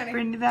product, honey.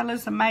 Brittany, that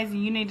looks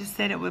amazing. You need to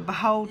set it with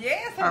Behold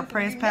Yes, honey. or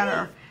press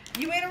powder.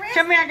 You interested?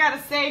 Come here, I got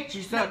to set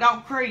you so it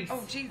don't crease.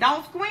 Oh, Jesus.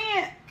 Don't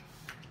squint.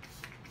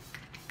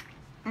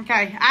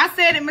 Okay, I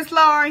said it, Miss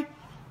Laurie.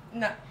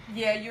 No.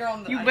 Yeah, you're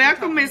on the... You're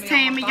welcome, Miss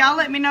Tammy. Y'all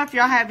let me know if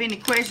y'all have any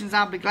questions.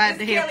 I'll be glad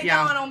to help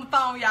y'all. Kelly going on the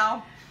phone,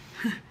 y'all.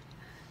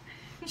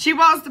 She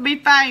wants to be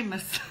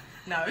famous.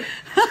 No.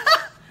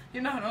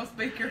 You're not on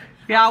speaker.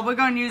 Y'all, we're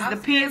going to use the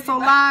pencil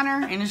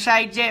liner in the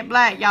shade Jet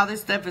Black. Y'all,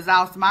 this stuff is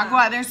awesome. I go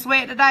out there and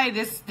sweat today.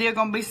 This is still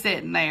going to be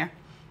sitting there.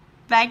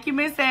 Thank you,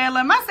 Miss Ella.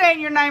 Am I saying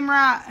your name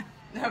right?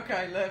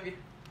 Okay, love you.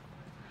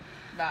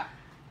 Bye.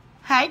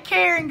 Hey,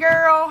 Karen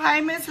girl. Hey,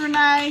 Miss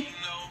Renee.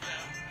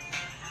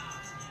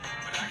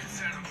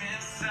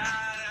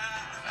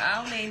 I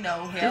don't need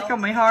no help. It's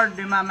going to be hard to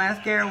do my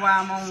mascara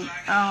while I'm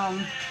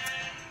on,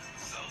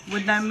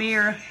 with no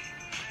mirror.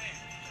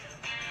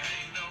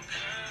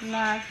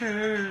 Like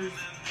hers.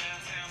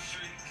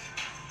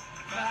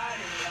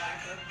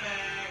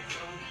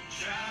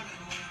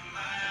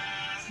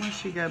 Where'd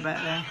she go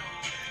back there?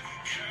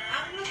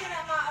 I'm looking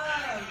at my,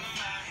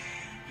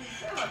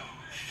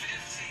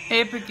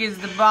 Epic is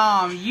the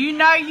bomb. You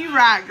know you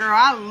right, girl.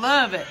 I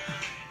love it.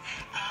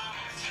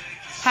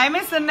 Hey,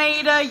 Miss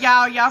Anita.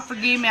 Y'all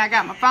forgive me. I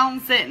got my phone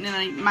sitting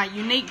in my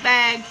Unique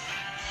bag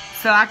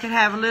so I could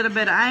have a little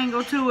bit of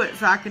angle to it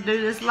so I could do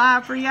this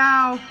live for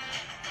y'all.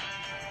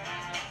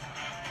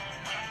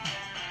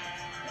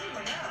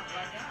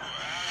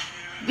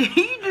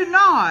 You do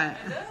not.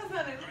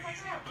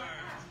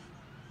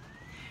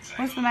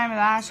 What's the name of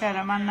the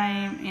eyeshadow? My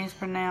name is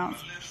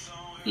pronounced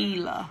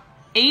Ela.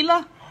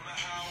 Ela?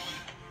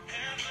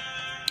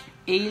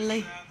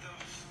 Ela?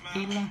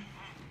 Ela?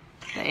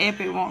 The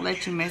Epic won't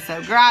let you mess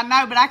up. Girl, I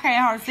know, but I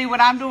can't hardly see what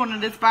I'm doing on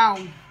this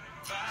phone.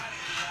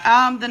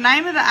 The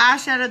name of the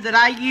eyeshadow that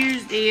I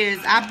used is,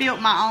 I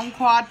built my own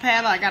quad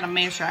palette. I got a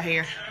mess right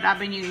here. But I've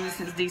been using this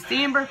since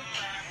December.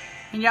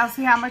 And y'all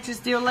see how much is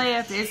still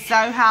left. It's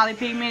so highly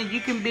pigmented. You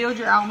can build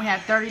your own. We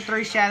have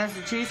 33 shadows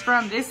to choose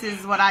from. This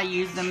is what I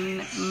use, the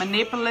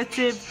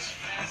Manipulative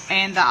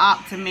and the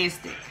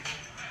Optimistic.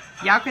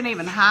 Y'all can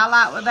even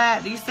highlight with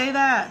that. Do you see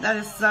that? That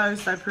is so,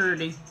 so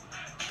pretty. You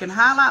can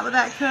highlight with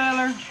that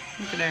color.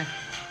 Look at there.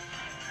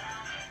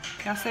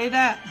 Y'all see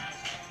that?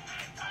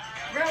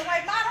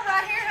 Runway model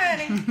right here,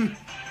 honey.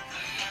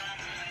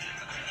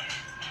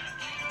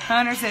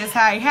 Hunter says,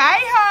 hey. Hey,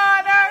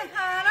 Hunter. Hey,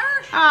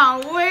 Hunter.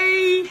 Oh,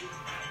 wee.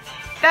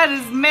 That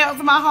just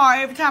melts my heart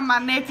every time my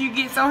nephew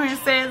gets on here and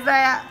says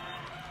that.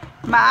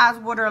 My eyes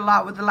water a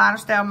lot with the liner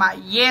style.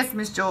 Yes,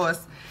 Miss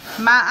Joyce.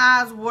 My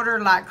eyes water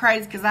like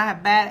crazy because I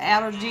have bad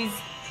allergies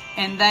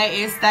and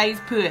it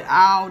stays put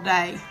all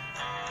day.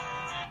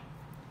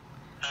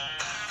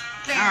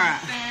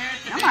 Alright.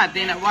 I might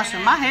end up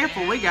washing my hair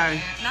before we go.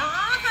 No,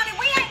 honey,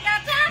 we ain't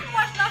got time to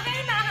wash no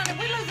hair now, honey.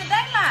 We losing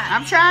daylight.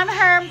 I'm trying to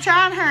hurry. I'm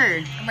trying to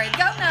hurry. I'm ready to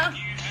go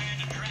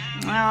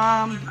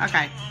now.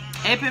 Okay.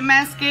 Epic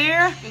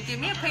mascara. You give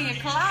me a pina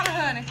colada,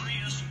 honey.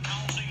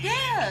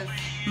 Yes.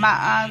 My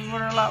eyes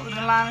water a lot with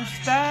the liner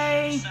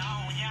stay.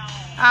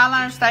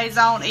 Eyeliner stays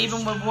on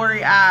even with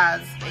watery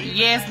eyes.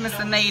 Yes, Miss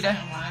Anita.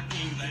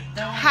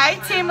 Hey,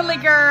 Timothy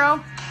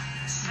girl.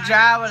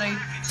 Dry with a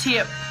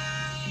tip.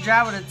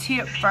 Dry with a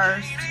tip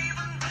first.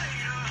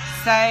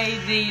 Say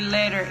the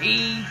letter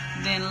E,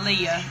 then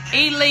Leah.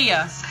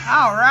 Leah.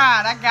 All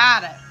right, I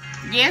got it.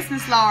 Yes,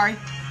 Miss Laurie.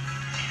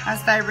 I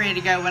stay ready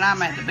to go when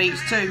I'm at the beach,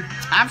 too.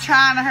 I'm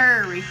trying to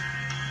hurry.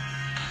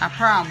 I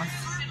promise.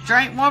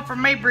 Drink one for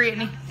me,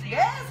 Brittany.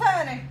 Yes,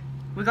 honey.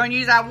 We're going to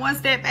use our One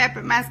Step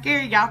Epic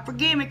Mascara. Y'all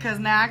forgive me because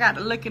now I got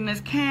to look in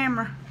this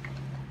camera.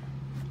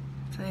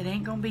 So it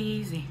ain't going to be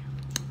easy.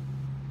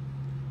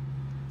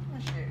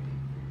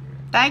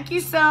 Thank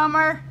you,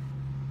 Summer.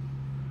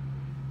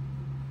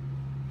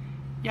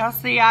 Y'all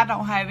see I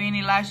don't have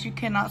any lashes. You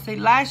cannot see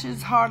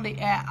lashes hardly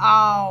at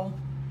all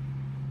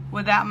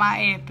without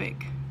my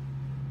Epic.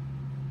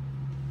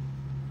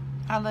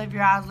 I love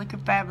your eyes looking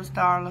fabulous,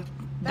 darling.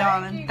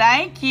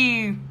 Thank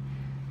you.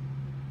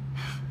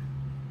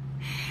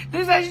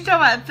 This is what you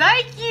talking about.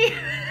 Thank you.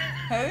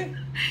 Who?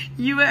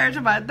 You were talking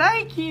about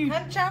thank you.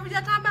 Honey, child, was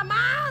y'all talking about my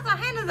eyes or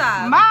Hannah's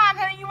eyes? Mine,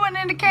 honey, you wasn't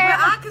in the camera.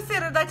 Well, I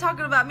consider they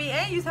talking about me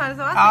and you, honey,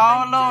 so I said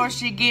oh, thank Lord, you.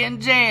 she getting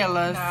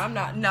jealous. No, I'm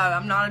not. No,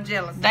 I'm not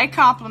jealous. They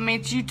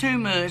compliment you too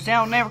much.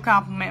 They'll never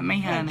compliment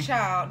me, honey.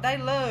 Child, they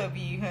love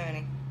you,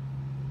 honey.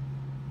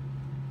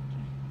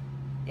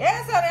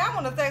 Yes, honey, I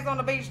want to sex on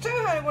the beach too,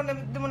 honey, one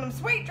of them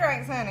sweet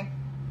drinks, honey.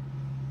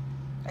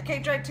 I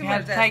can't drink too You much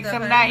have of to that take stuff,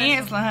 some of honey.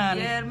 that insulin,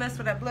 honey. Yeah, it'll mess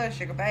with that blood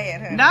sugar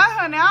bad, honey. No,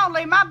 honey, I don't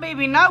leave my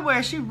baby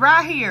nowhere. She's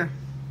right here.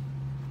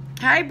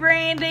 Hey,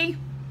 Brandy.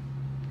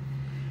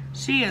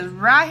 She is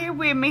right here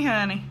with me,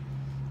 honey.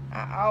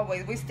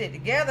 We stick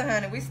together,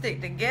 honey. We stick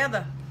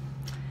together.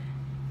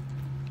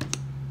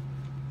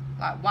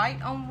 Like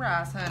white on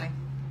rice, honey.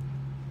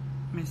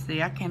 Let me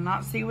see. I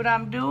cannot see what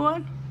I'm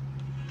doing.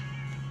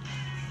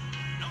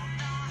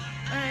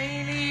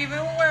 Ain't even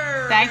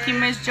worried. Thank you,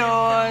 Miss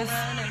Joyce.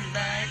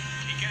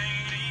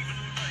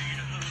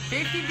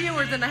 50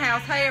 viewers in the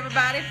house. Hey,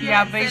 everybody. If you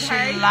Y'all be sure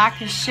to like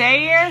and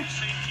share.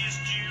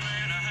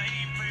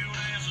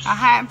 I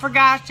hadn't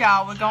forgot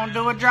y'all. We're going to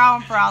do a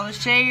drawing for all the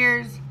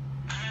shares.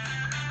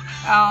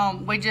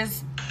 We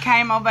just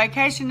came on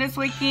vacation this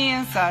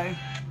weekend, so.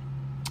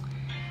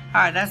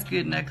 Alright, that's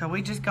good enough, because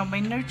we just going to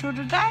be neutral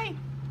today.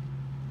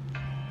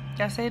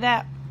 Y'all see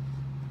that?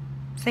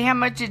 See how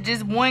much it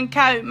just one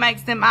coat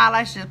makes them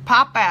eyelashes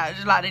pop out.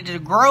 Just like they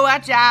just grow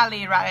out your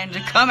eyelid right and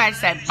just come out and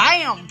say,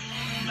 BAM!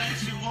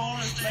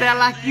 Sound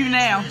like you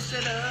now.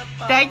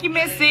 Thank you,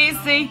 Miss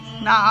Sissy.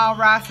 Not all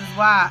rice is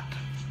white.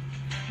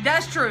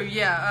 That's true,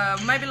 yeah.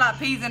 Maybe like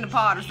peas in the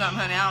pot or something,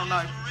 honey. I don't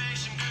know.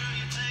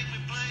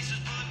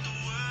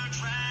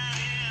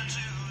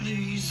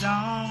 These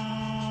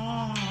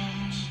arms.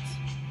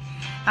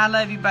 I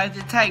love you both.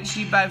 It takes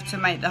you both to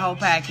make the whole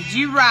package.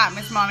 You right,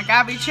 Miss Monica.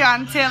 I'll be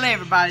trying to tell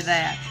everybody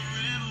that.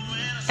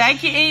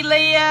 Thank you,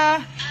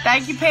 Elia.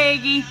 Thank you,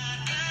 Peggy.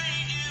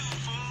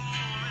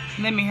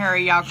 Let me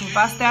hurry, y'all, because if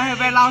I stay here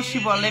very long, she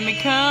won't let me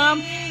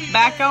come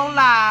back on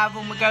live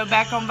when we go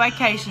back on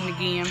vacation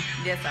again.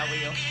 Yes, I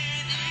will.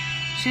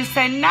 She'll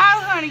say, no,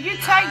 honey, you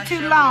take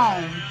too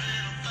long.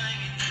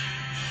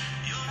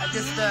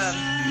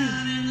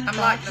 I'm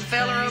like the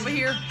fella over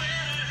here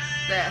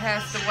that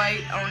has to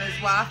wait on his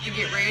wife to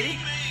get ready.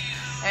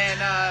 And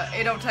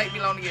it don't take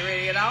me long to get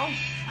ready at all.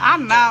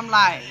 I'm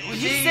like,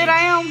 would you sit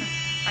down?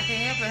 I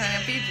can't help it, honey.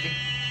 I'm fidgety.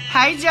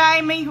 Hey,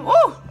 Jamie.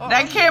 Woo!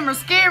 That camera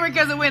scared me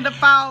because it went to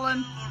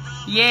falling.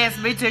 Yes,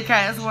 me too,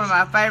 Kate. That's one of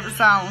my favorite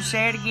songs.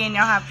 Share it again.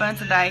 Y'all have fun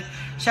today.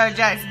 Show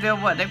Jacksonville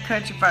what them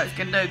country folks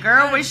can do.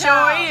 Girl, we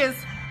sure is.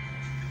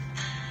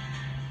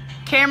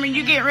 Cameron,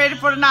 you getting ready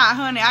for the night,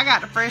 honey? I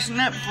got to freshen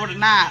up before the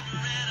night.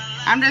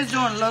 I'm just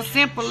doing a little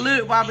simple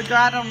look while we go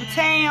out on the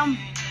town.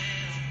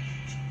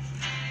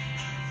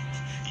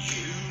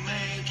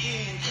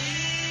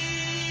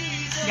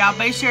 Y'all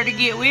be sure to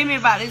get with me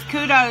about these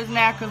kudos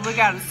now, because we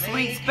got a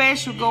sweet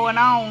special going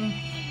on.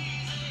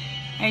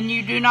 And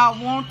you do not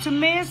want to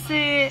miss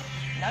it.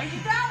 No, you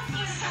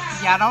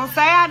don't. Y'all don't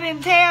say I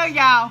didn't tell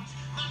y'all.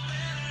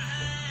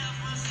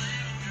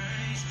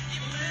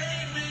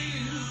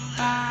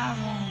 I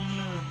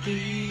wanna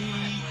be.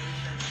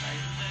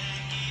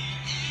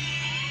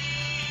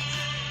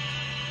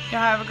 Y'all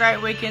have a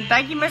great weekend.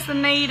 Thank you, Miss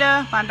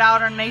Anita. My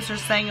daughter and niece are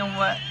singing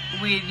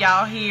with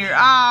y'all here.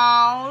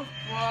 Oh,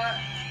 What?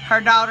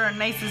 her daughter and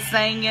niece is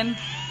singing.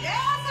 Yeah,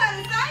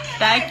 honey, sing it.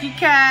 Thank you,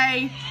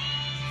 Kay.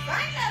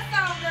 Sing that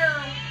song,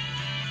 girl.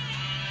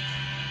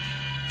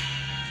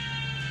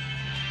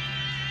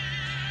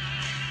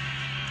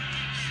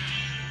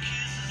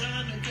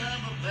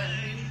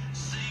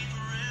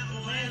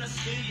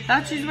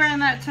 Thought she's wearing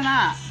that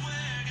tonight.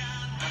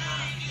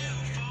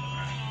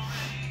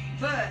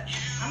 But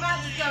I'm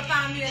about to just go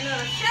find me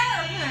another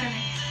shirt,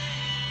 honey.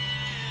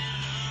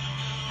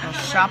 A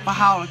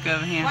shopaholic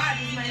over here. White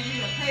just made me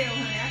a pale,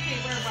 honey. I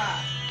can't wear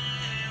white.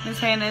 Miss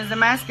Hannah, is the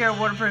mascara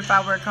waterproof?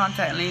 I wear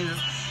contact lenses.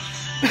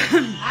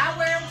 I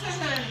wear them too,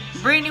 honey.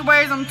 Brittany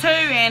wears them too,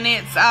 and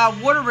it's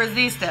water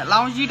resistant. As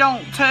long as you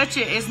don't touch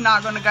it, it's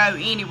not going to go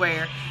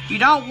anywhere. You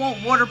don't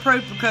want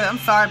waterproof because, I'm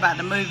sorry about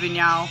the moving,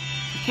 y'all.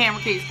 The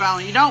camera keeps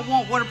falling. You don't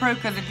want waterproof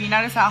because if you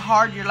notice how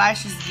hard your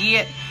lashes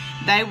get,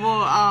 they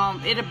will,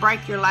 it'll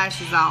break your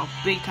lashes off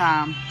big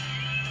time.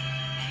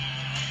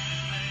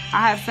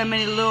 I have so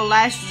many little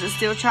lashes that's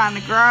still trying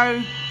to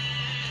grow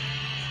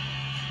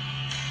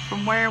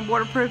from wearing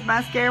waterproof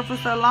mascara for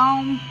so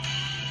long.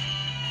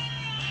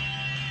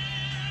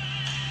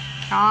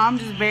 Oh, I'm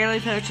just barely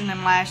touching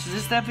them lashes.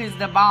 This stuff is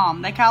the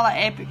bomb. They call it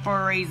Epic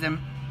for a reason.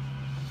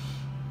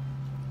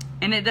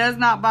 And it does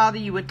not bother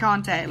you with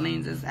contact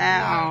lenses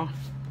at all.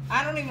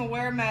 I don't even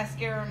wear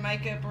mascara and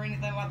makeup or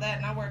anything like that,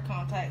 and I wear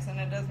contacts, and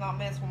it does not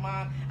mess with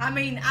mine. I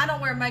mean, I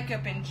don't wear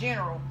makeup in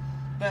general,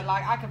 but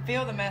like I can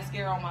feel the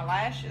mascara on my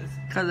lashes.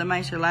 Because it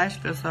makes your lash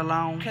feel so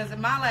long. Because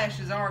my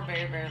lashes are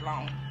very, very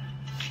long.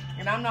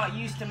 And I'm not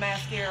used to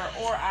mascara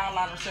or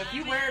eyeliner, so if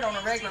you wear it on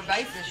a regular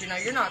basis, you know,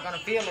 you're not going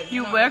to feel it.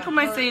 You're welcome,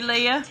 Miss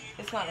Celia.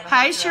 It's not going to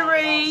Hey, hurt your eyes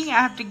Cherie. I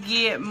have to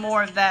get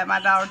more of that. My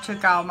daughter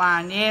took all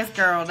mine. Yes,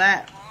 girl,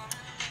 that.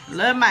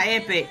 Love my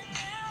Epic.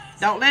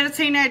 Don't let a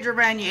teenager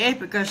around your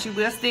Epic because she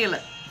will steal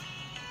it.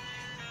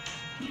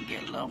 Let me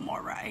get a little more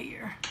right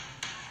here.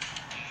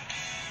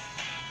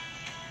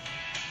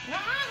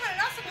 honey,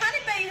 that's some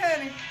honeybee,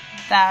 honey.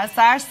 That's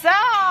our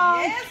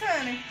song. Yes,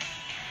 honey.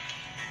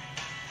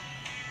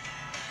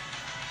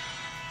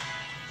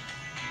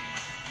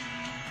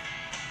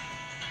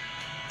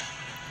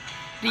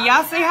 Do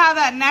y'all see how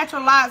that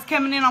natural light's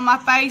coming in on my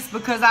face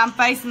because I'm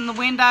facing the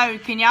window?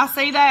 Can y'all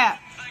see that?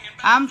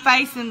 I'm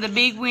facing the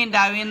big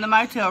window in the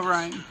motel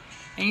room.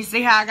 And you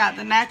see how I got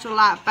the natural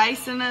light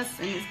facing us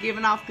and it's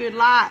giving off good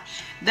light?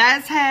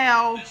 That's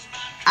how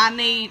I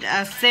need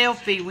a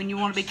selfie when you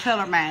want to be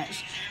color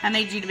matched. I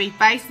need you to be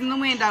facing the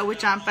window,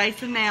 which I'm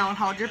facing now, and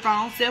hold your phone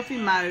on selfie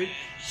mode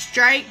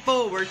straight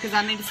forward because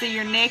I need to see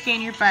your neck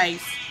and your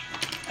face.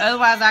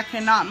 Otherwise, I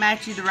cannot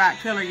match you the right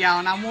color, y'all,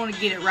 and I want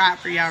to get it right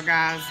for y'all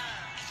guys.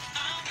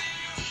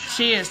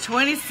 She is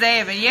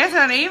 27. Yes,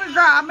 honey, even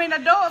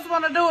adults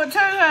want to do it too,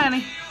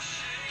 honey.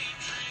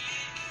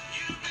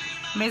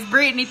 Miss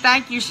Brittany,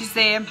 thank you, she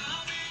said.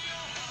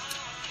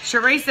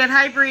 Cherie said,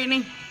 hey,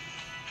 Brittany.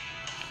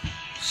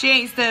 She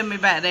ain't stood me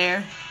back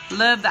there.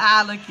 Love the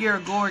eye look. You're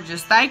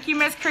gorgeous. Thank you,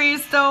 Miss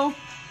Crystal.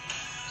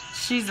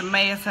 She's a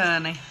mess,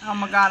 honey. Oh,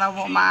 my God, I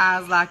want my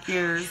eyes like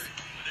yours.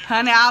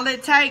 Honey, all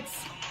it takes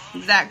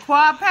is that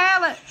quad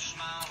palette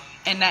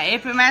and that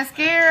Epic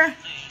mascara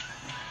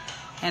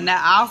and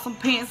that awesome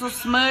pencil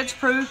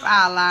smudge-proof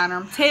eyeliner.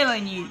 I'm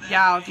telling you,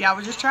 y'all, if y'all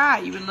would just try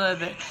it, you would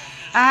love it.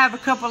 I have a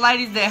couple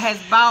ladies that has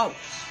bought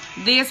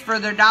this for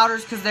their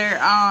daughters because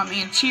they're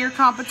in cheer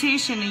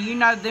competition, and you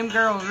know them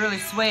girls really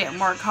sweat and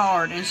work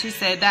hard, and she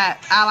said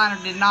that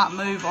eyeliner did not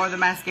move or the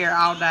mascara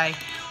all day.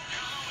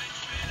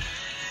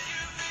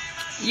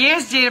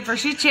 Yes, Jennifer,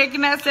 she's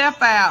checking that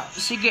stuff out.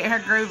 She getting her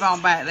groove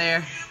on back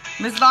there.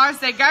 Miss Laura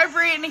said, go,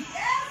 Brittany.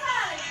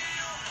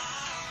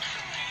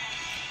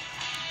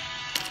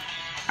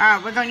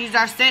 Alright, we're going to use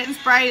our setting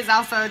spray. It's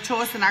also a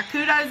choice in our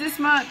kudos this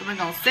month. We're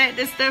going to set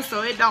this stuff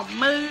so it don't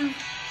move.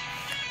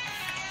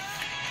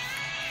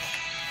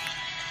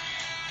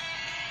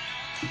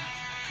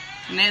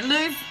 And it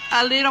looks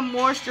a little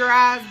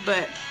moisturized,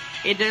 but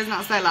it does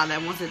not stay like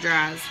that once it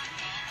dries.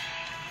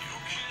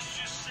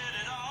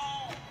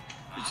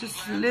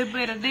 Just a little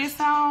bit of this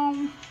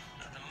on.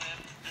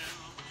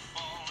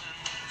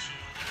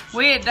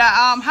 We at the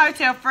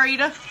Hotel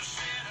Frida.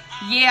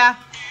 Yeah.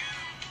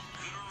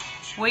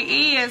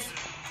 We is.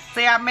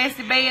 See our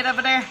messy bed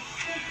over there?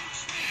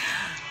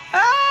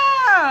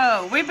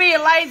 Oh, we being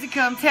lazy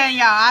come telling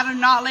y'all I do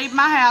not leave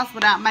my house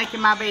without making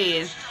my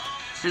bed.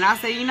 And I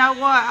said, you know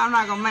what? I'm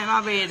not going to make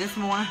my bed this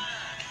morning.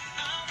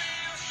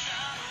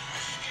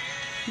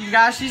 You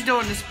guys, she's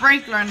doing the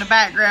sprinkler in the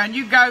background.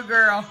 You go,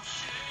 girl.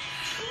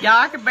 Y'all,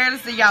 I can barely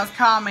see y'all's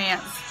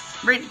comments.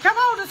 Brittany, come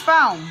hold this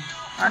phone.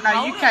 Or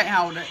no, you can't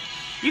hold it.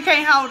 You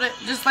can't hold it.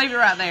 Just leave it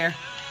right there.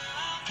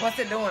 What's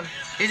it doing?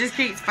 It just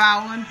keeps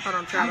falling. Hold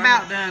on, I'm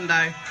about done,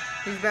 though.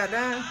 He's about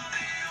done?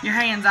 Your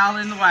hand's all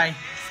in the way,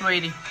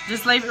 sweetie.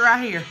 Just leave it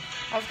right here.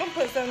 I was going to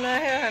put something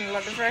right here, honey.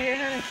 Like this right here,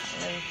 honey.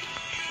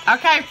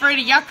 Okay,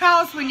 Freddie, y'all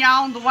call us when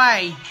y'all on the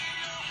way.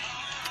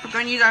 We're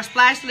going to use our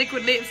Splash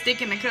Liquid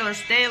Lipstick in the color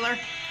Stellar.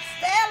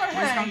 Stellar,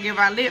 We're just going to give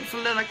our lips a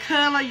little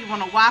color. You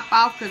want to wipe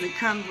off because it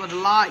comes with a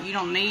lot. You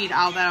don't need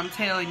all that, I'm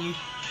telling you.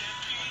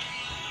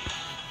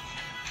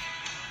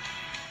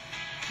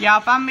 Y'all,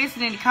 if I'm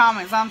missing any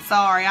comments, I'm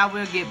sorry. I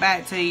will get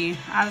back to you.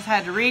 I just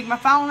had to rig my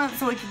phone up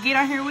so we could get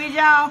on here with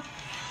y'all.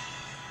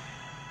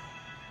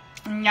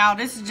 And y'all,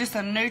 this is just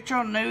a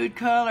neutral nude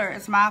color.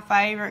 It's my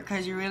favorite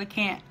because you really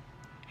can't.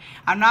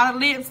 I'm not a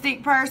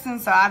lipstick person,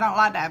 so I don't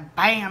like that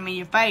bam in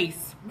your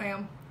face.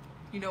 Ma'am,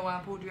 you know why I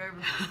pulled you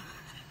over?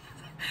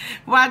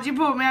 Why'd you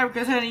pull me over?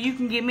 Because, honey, you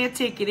can get me a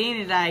ticket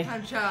any day.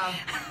 I'm child.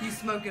 You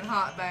smoking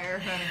hot there,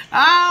 honey.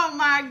 Oh,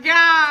 my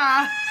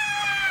God.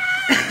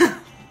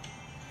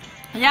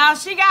 Y'all,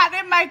 she got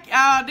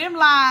them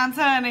lines,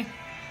 honey.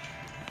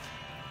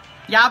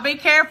 Y'all be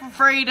careful,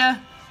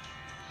 Frida.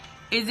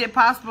 Is it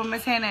possible,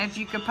 Miss Hannah, if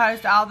you could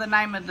post all the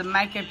name of the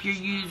makeup you're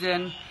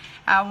using?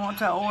 I want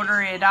to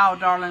order it all,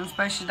 darling,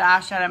 especially the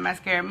eyeshadow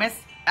mascara. Miss,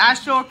 I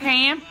sure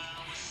can.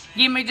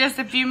 Give me just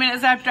a few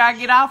minutes after I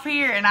get off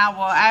here, and I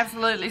will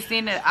absolutely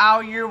send it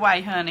all your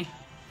way, honey.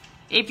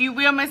 If you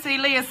will, Miss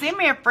Elia, send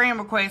me a friend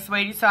request,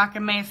 sweetie, so I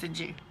can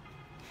message you.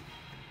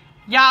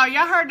 Y'all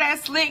heard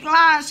that slick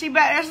line she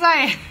back there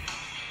saying?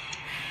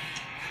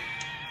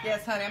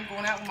 Yes, honey, I'm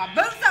going out with my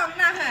boots on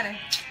now, honey.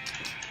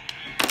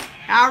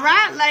 All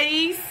right,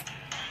 ladies.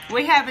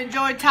 We have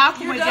enjoyed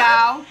talking with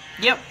y'all.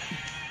 Yep.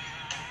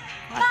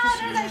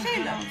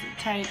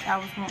 I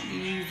was wanting to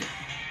use it.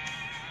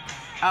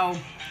 Oh,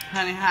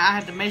 honey, I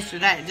had to measure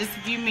that in just a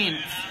few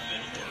minutes.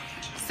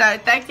 So,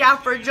 thank y'all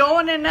for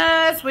joining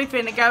us. We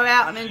finna go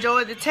out and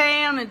enjoy the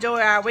town, enjoy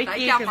our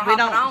weekend.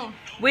 Because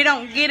we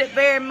don't get it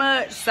very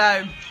much,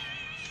 so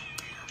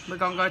we're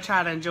gonna go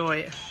try to enjoy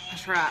it.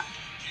 That's right.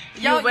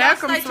 You're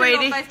welcome,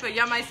 sweetie. On Facebook,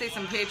 y'all may see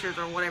some pictures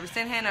or whatever.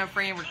 Send Hannah a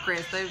friend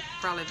request. There'll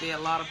probably be a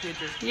lot of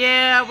pictures.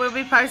 Yeah, we'll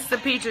be posting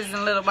some pictures in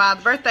a little while.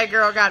 The birthday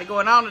girl got it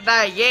going on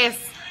today. Yes.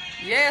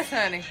 Yes,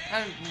 honey.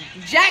 I'm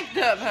jacked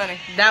up, honey.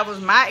 That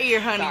was my ear,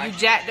 honey. Sorry. You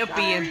jacked up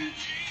in.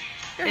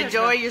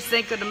 Enjoy your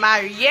Cinco de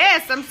Mayo.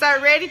 Yes, I'm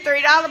so ready.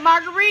 $3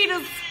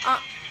 margaritas.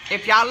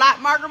 If y'all like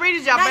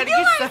margaritas, y'all better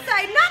get some. You ain't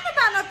say nothing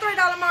about no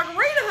 $3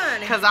 margarita,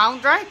 honey. Because I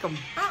don't drink them.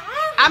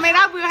 I mean,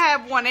 I will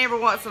have one every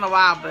once in a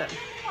while, but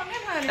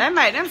they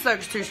made them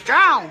suckers too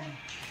strong.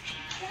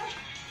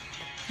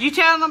 You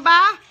telling them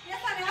bye? Yes,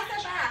 honey. I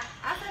said bye.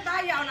 I said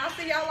bye, y'all, and I'll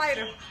see y'all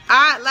later.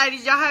 Alright,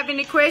 ladies, y'all have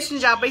any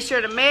questions, y'all be sure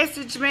to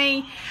message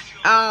me.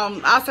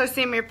 Also,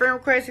 send me a friend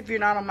request if you're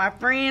not on my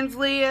friends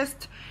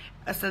list.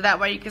 So that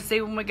way you can see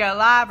when we go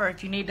live, or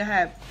if you need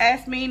to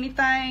ask me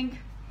anything.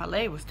 My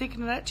leg was sticking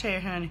to that chair,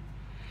 honey.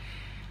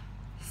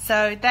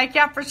 So thank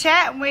y'all for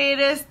chatting with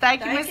us.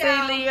 Thank you, Miss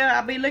Elia.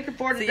 I'll be looking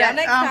forward to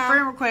that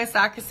friend request so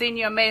I can send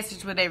you a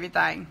message with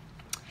everything.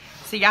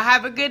 So y'all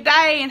have a good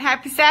day and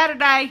happy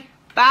Saturday.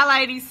 Bye,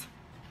 ladies.